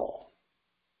at all.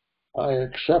 I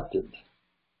accepted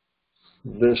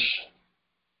this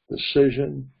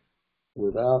decision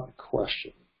without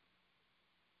question.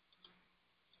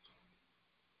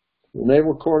 The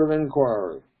Naval Court of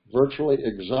Inquiry virtually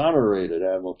exonerated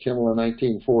Admiral Kimmel in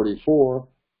 1944,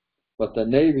 but the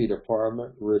Navy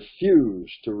Department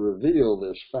refused to reveal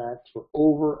this fact for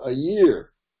over a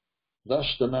year, thus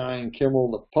denying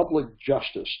Kimmel the public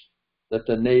justice that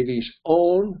the Navy's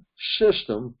own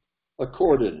system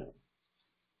accorded him.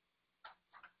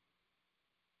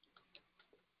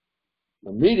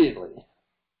 Immediately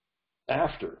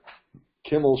after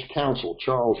Kimmel's counsel,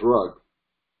 Charles Rugg,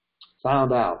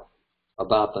 found out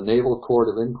about the Naval Court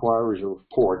of Inquiry's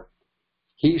report,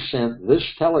 he sent this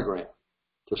telegram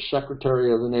to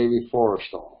Secretary of the Navy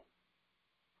Forrestal.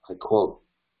 I quote,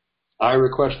 "I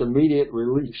request immediate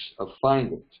release of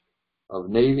findings of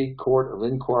Navy Court of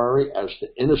Inquiry as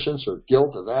to innocence or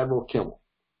guilt of Admiral Kimmel.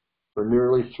 For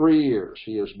nearly 3 years,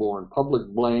 he has borne public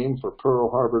blame for Pearl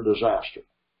Harbor disaster.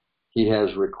 He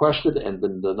has requested and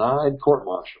been denied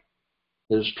court-martial.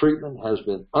 His treatment has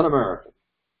been un-American.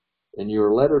 In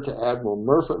your letter to Admiral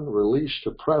Murfin, released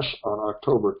to press on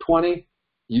October 20,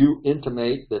 you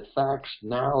intimate that facts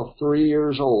now 3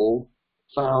 years old,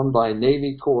 found by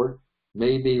Navy Court,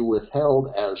 may be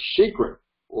withheld as secret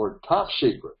or top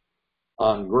secret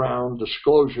on ground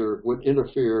disclosure would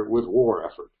interfere with war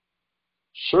effort.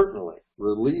 Certainly,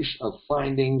 release of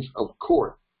findings of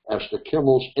court as to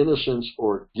Kimmel's innocence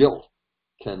or guilt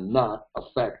cannot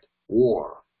affect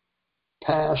war.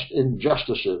 Past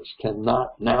injustices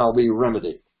cannot now be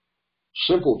remedied.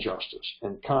 Simple justice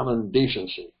and common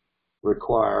decency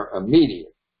require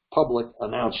immediate public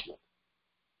announcement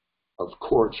of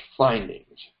court's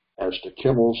findings as to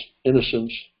Kimmel's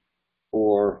innocence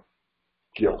or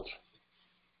guilt.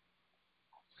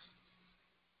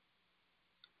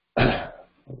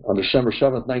 On December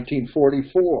 7th,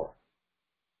 1944,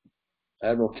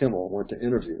 Admiral Kimmel went to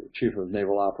interview Chief of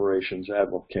Naval Operations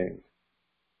Admiral King.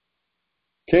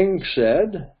 King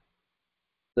said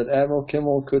that Admiral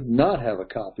Kimmel could not have a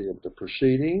copy of the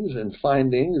proceedings and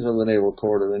findings of the Naval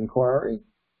Court of Inquiry,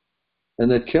 and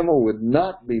that Kimmel would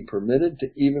not be permitted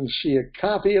to even see a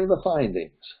copy of the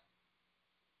findings.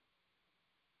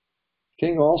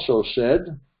 King also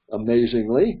said,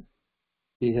 amazingly,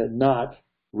 he had not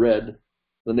read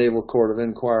the Naval Court of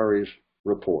Inquiry's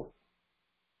report.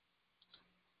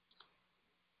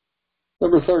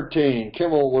 Number 13,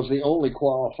 Kimmel was the only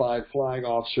qualified flag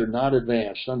officer not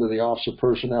advanced under the Officer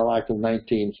Personnel Act of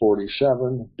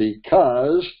 1947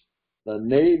 because the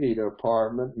Navy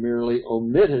Department merely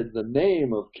omitted the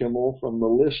name of Kimmel from the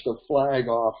list of flag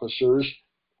officers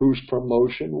whose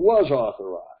promotion was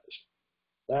authorized.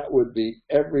 That would be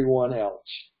everyone else,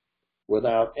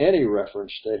 without any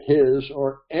reference to his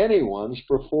or anyone's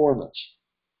performance.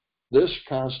 This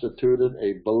constituted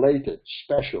a belated,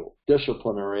 special,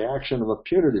 disciplinary action of a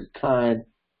punitive kind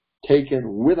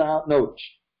taken without notice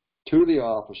to the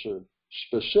officer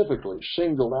specifically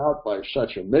singled out by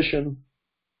such omission,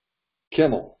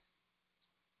 Kimmel.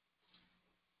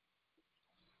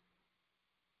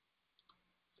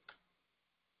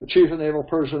 The Chief of Naval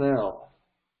Personnel,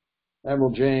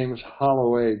 Admiral James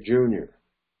Holloway, Jr.,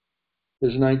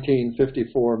 his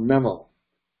 1954 memo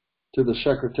to the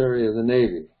Secretary of the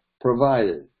Navy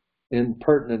provided in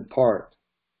pertinent part.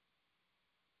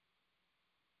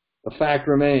 The fact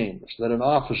remains that an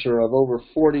officer of over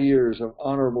 40 years of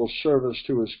honorable service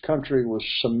to his country was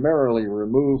summarily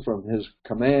removed from his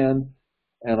command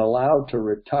and allowed to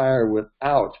retire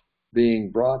without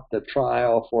being brought to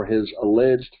trial for his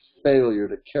alleged failure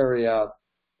to carry out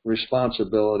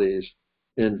responsibilities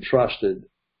entrusted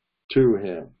to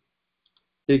him.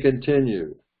 He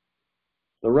continued,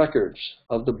 the records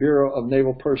of the Bureau of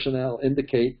Naval Personnel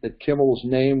indicate that Kimmel's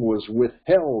name was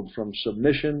withheld from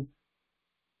submission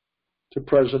to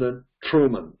President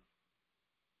Truman.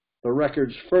 The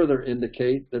records further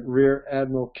indicate that Rear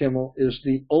Admiral Kimmel is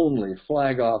the only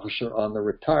flag officer on the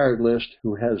retired list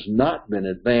who has not been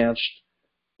advanced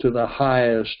to the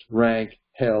highest rank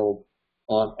held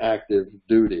on active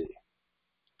duty.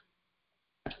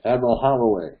 Admiral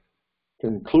Holloway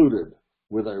concluded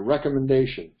with a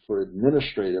recommendation for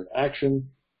administrative action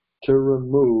to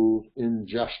remove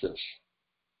injustice.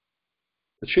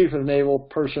 The Chief of Naval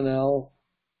Personnel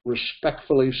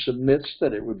respectfully submits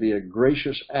that it would be a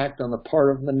gracious act on the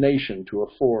part of the nation to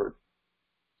afford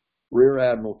Rear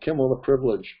Admiral Kimmel the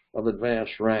privilege of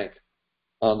advanced rank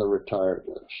on the retired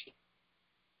list.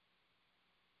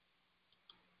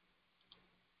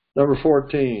 Number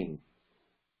 14.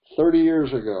 30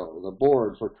 years ago, the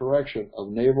Board for Correction of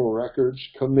Naval Records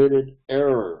committed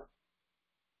error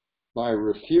by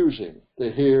refusing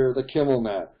to hear the Kimmel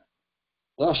matter,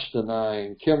 thus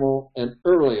denying Kimmel an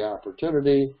early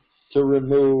opportunity to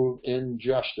remove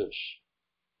injustice.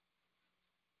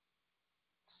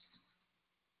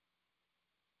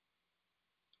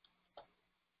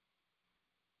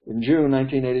 In June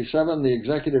 1987, the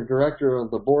executive director of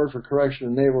the Board for Correction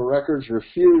of Naval Records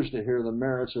refused to hear the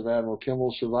merits of Admiral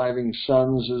Kimmel's surviving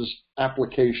sons'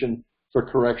 application for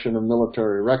correction of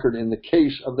military record in the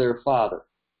case of their father,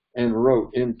 and wrote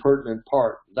in pertinent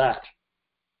part that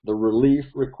the relief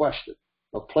requested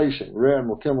of placing Rear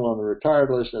Admiral Kimmel on the retired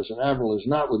list as an admiral is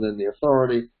not within the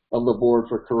authority of the Board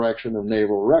for Correction of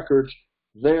Naval Records.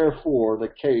 Therefore, the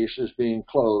case is being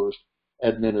closed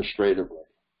administratively.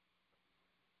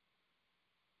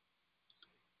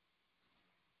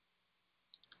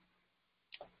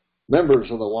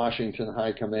 Members of the Washington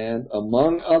High Command,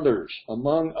 among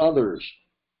others,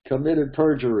 committed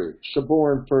perjury,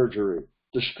 suborned perjury,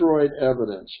 destroyed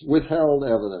evidence, withheld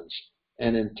evidence,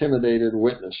 and intimidated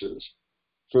witnesses.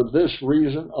 For this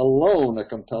reason alone, a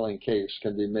compelling case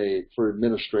can be made for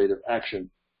administrative action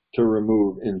to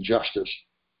remove injustice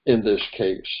in this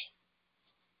case.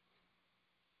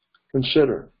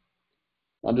 Consider,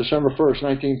 on December 1st,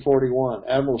 1941,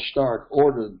 Admiral Stark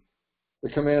ordered the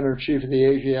Commander-in-Chief of the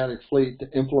Asiatic Fleet to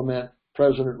implement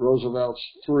President Roosevelt's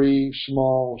 3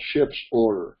 small ships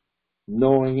order,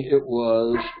 knowing it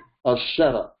was a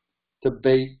setup to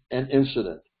bait an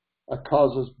incident, a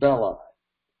casus belli,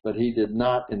 but he did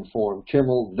not inform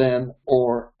Kimmel then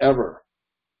or ever.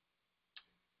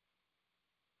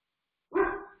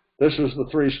 This is the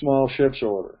three small ships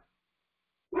order.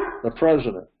 The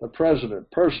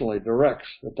president personally directs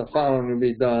that the following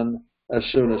be done as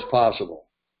soon as possible.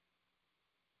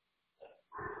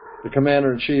 The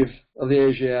Commander-in-Chief of the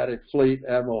Asiatic Fleet,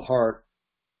 Admiral Hart,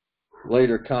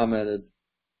 later commented,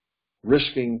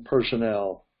 risking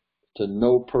personnel to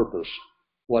no purpose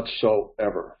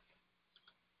whatsoever.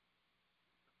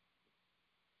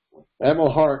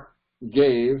 Admiral Hart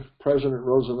gave President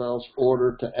Roosevelt's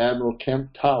order to Admiral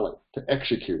Kemp Tolley to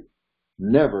execute,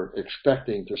 never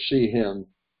expecting to see him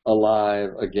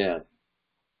alive again.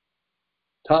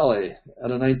 Tolley, at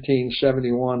a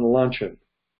 1971 luncheon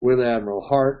with Admiral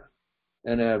Hart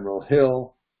and Admiral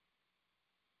Hill,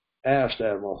 asked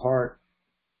Admiral Hart,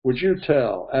 "Would you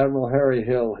tell Admiral Harry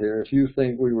Hill here if you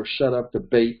think we were set up to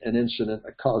bait an incident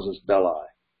that causes belli?"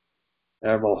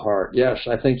 Admiral Hart, "Yes,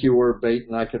 I think you were bait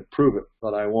and I could prove it,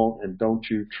 but I won't, and don't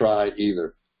you try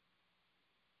either."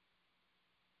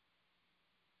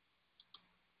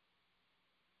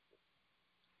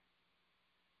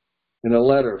 In a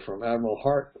letter from Admiral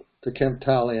Hart to Kemp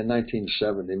Tolley in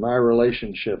 1970, my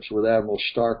relationships with Admiral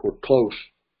Stark were close,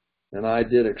 and I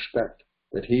did expect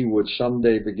that he would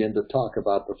someday begin to talk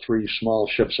about the three small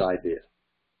ships idea.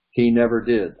 He never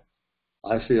did.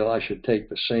 I feel I should take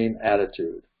the same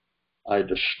attitude. I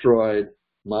destroyed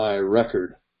my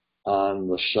record on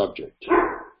the subject.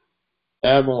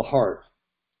 Admiral Hart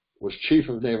was Chief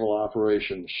of Naval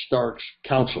Operations, Stark's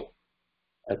counsel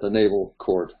at the Naval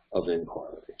Court of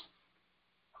Inquiry.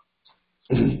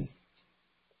 In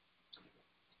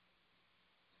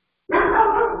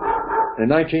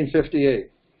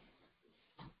 1958,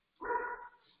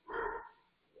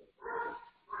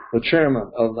 the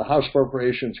chairman of the House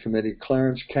Appropriations Committee,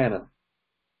 Clarence Cannon,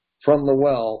 from the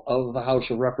well of the House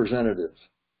of Representatives,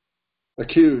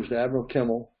 accused Admiral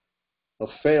Kimmel of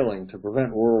failing to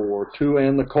prevent World War II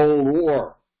and the Cold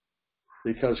War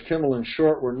because Kimmel and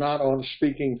Short were not on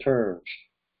speaking terms.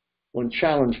 When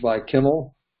challenged by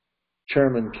Kimmel,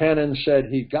 Chairman Cannon said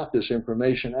he got this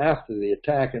information after the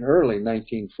attack in early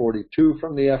 1942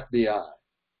 from the FBI.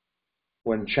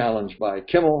 When challenged by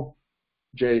Kimmel,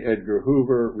 J. Edgar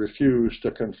Hoover refused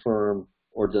to confirm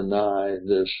or deny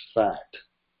this fact.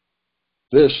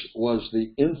 This was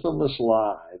the infamous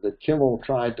lie that Kimmel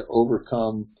tried to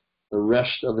overcome the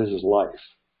rest of his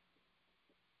life.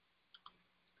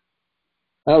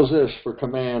 How's this for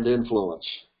command influence?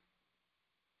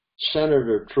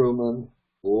 Senator Truman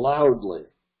loudly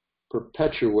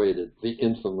perpetuated the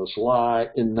infamous lie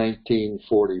in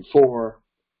 1944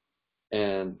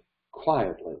 and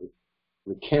quietly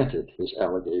recanted his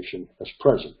allegation as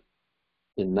president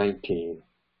in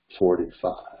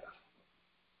 1945.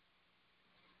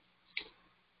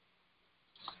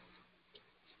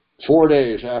 Four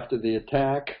days after the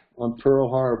attack on Pearl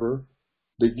Harbor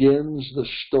begins the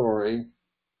story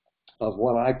of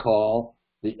what I call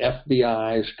the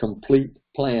FBI's Complete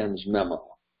Plans Memo.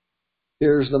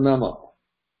 Here's the memo.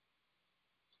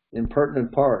 In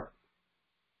pertinent part,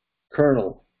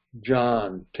 Colonel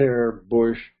John Ter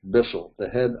Bush Bissell, the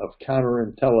head of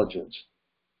counterintelligence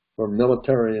for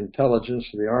military intelligence,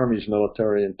 for the Army's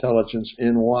military intelligence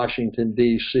in Washington,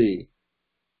 D.C.,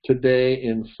 today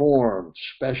informed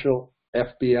Special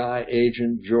FBI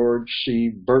Agent George C.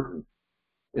 Burton,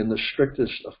 in the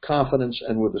strictest of confidence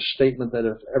and with a statement that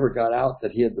if it ever got out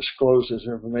that he had disclosed this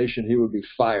information, he would be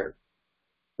fired,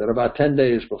 that about 10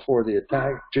 days before the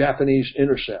attack, Japanese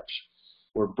intercepts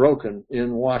were broken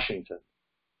in Washington.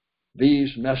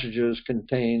 These messages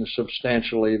contained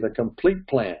substantially the complete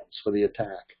plans for the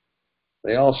attack.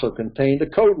 They also contained a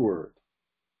code word.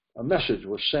 A message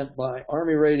was sent by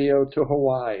Army radio to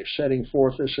Hawaii, setting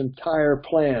forth this entire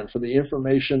plan for the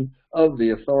information of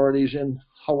the authorities in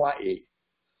Hawaii.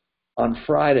 On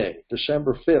Friday,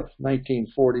 December 5th,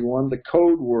 1941, the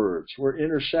code words were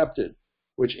intercepted,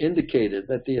 which indicated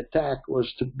that the attack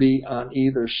was to be on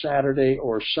either Saturday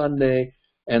or Sunday,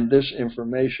 and this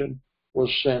information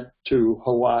was sent to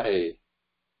Hawaii.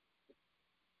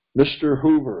 Mr.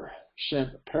 Hoover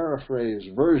sent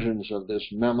paraphrased versions of this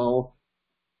memo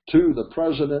to the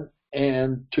President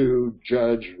and to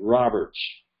Judge Roberts.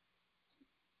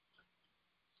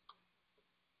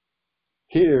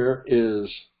 Here is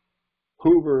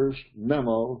Hoover's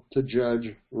memo to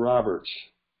Judge Roberts.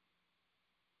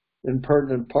 In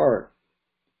pertinent part,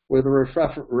 with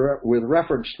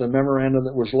reference to the memorandum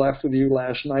that was left with you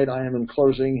last night, I am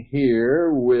enclosing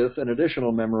here with an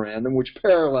additional memorandum which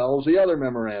parallels the other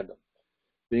memorandum.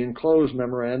 The enclosed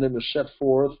memorandum is set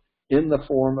forth in the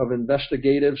form of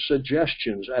investigative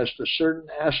suggestions as to certain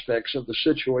aspects of the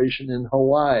situation in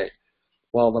Hawaii,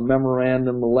 while the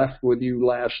memorandum left with you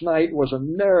last night was a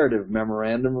narrative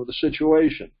memorandum of the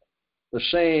situation. The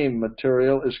same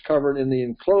material is covered in the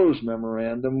enclosed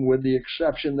memorandum, with the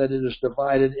exception that it is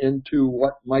divided into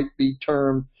what might be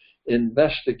termed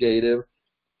investigative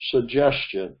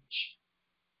suggestions.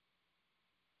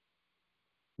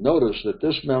 Notice that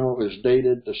this memo is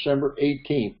dated December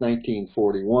 18,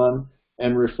 1941,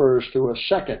 and refers to a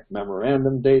second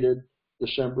memorandum dated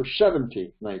December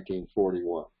 17,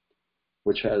 1941,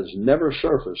 which has never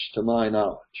surfaced to my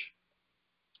knowledge.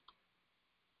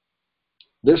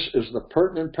 This is the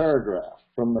pertinent paragraph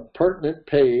from the pertinent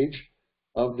page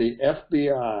of the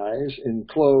FBI's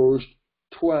enclosed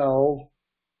 12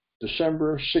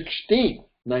 December 16,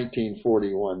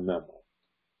 1941 memo,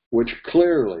 which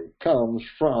clearly comes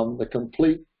from the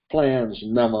Complete Plans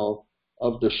memo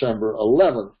of December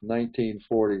 11,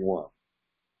 1941.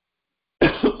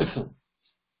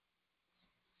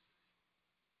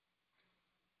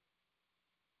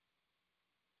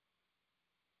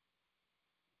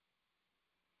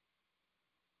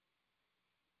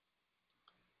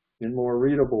 In more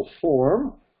readable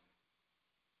form,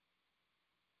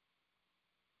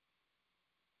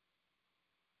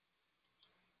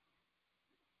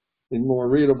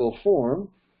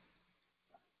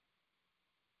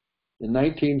 in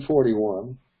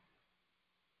 1941,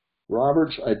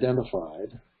 Roberts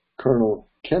identified Colonel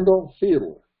Kendall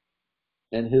Fiedler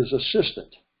and his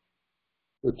assistant,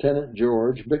 Lieutenant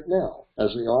George Bcnr,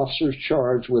 as the officers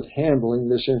charged with handling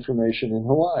this information in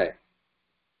Hawaii.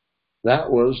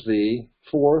 That was the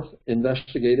fourth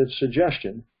investigative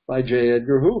suggestion by J.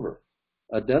 Edgar Hoover.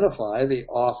 Identify the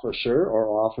officer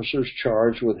or officers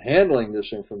charged with handling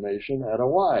this information at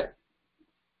Hawaii.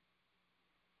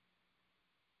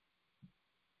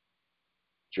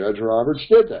 Judge Roberts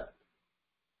did that.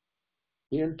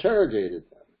 He interrogated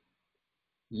them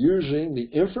using the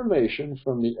information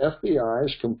from the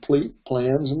FBI's Complete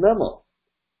Plans memo,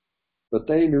 but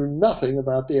they knew nothing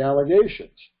about the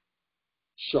allegations.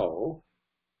 So,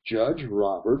 Judge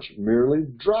Roberts merely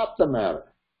dropped the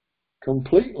matter,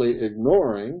 completely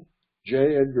ignoring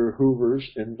J. Edgar Hoover's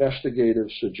investigative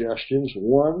suggestions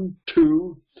 1,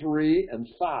 2, 3, and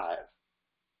 5.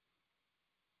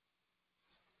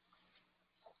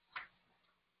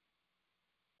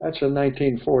 That's in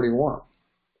 1941.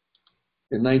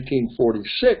 In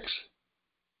 1946,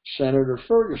 Senator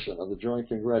Ferguson of the Joint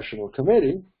Congressional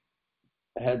Committee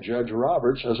had Judge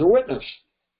Roberts as a witness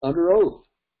under oath.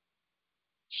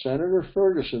 Senator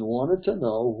Ferguson wanted to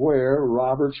know where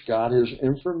Roberts got his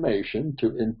information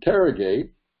to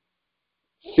interrogate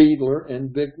Fiedler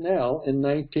and Bcnr in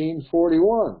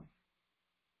 1941.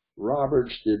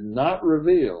 Roberts did not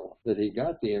reveal that he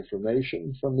got the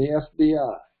information from the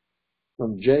FBI,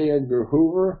 from J. Edgar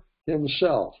Hoover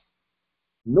himself,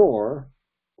 nor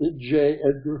did J.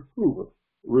 Edgar Hoover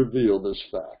reveal this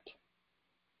fact.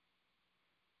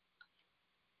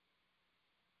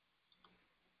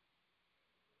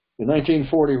 In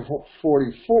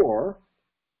 1944,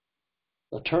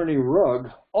 Attorney Rugg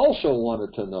also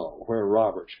wanted to know where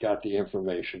Roberts got the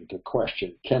information to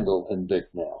question Kendall and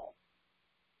Bcnr.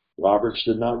 Roberts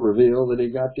did not reveal that he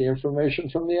got the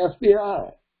information from the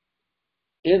FBI.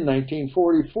 In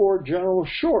 1944, General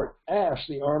Short asked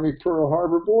the Army Pearl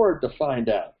Harbor Board to find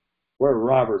out where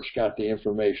Roberts got the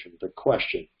information to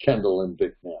question Kendall and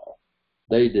Bcnr.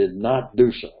 They did not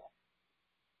do so.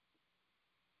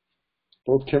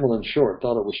 Both Kimmel and Short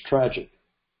thought it was tragic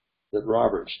that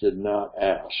Roberts did not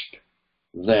ask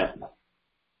them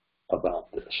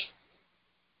about this.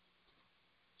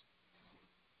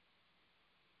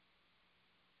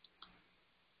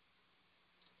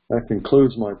 That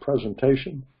concludes my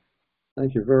presentation.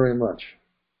 Thank you very much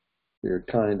for your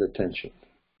kind attention.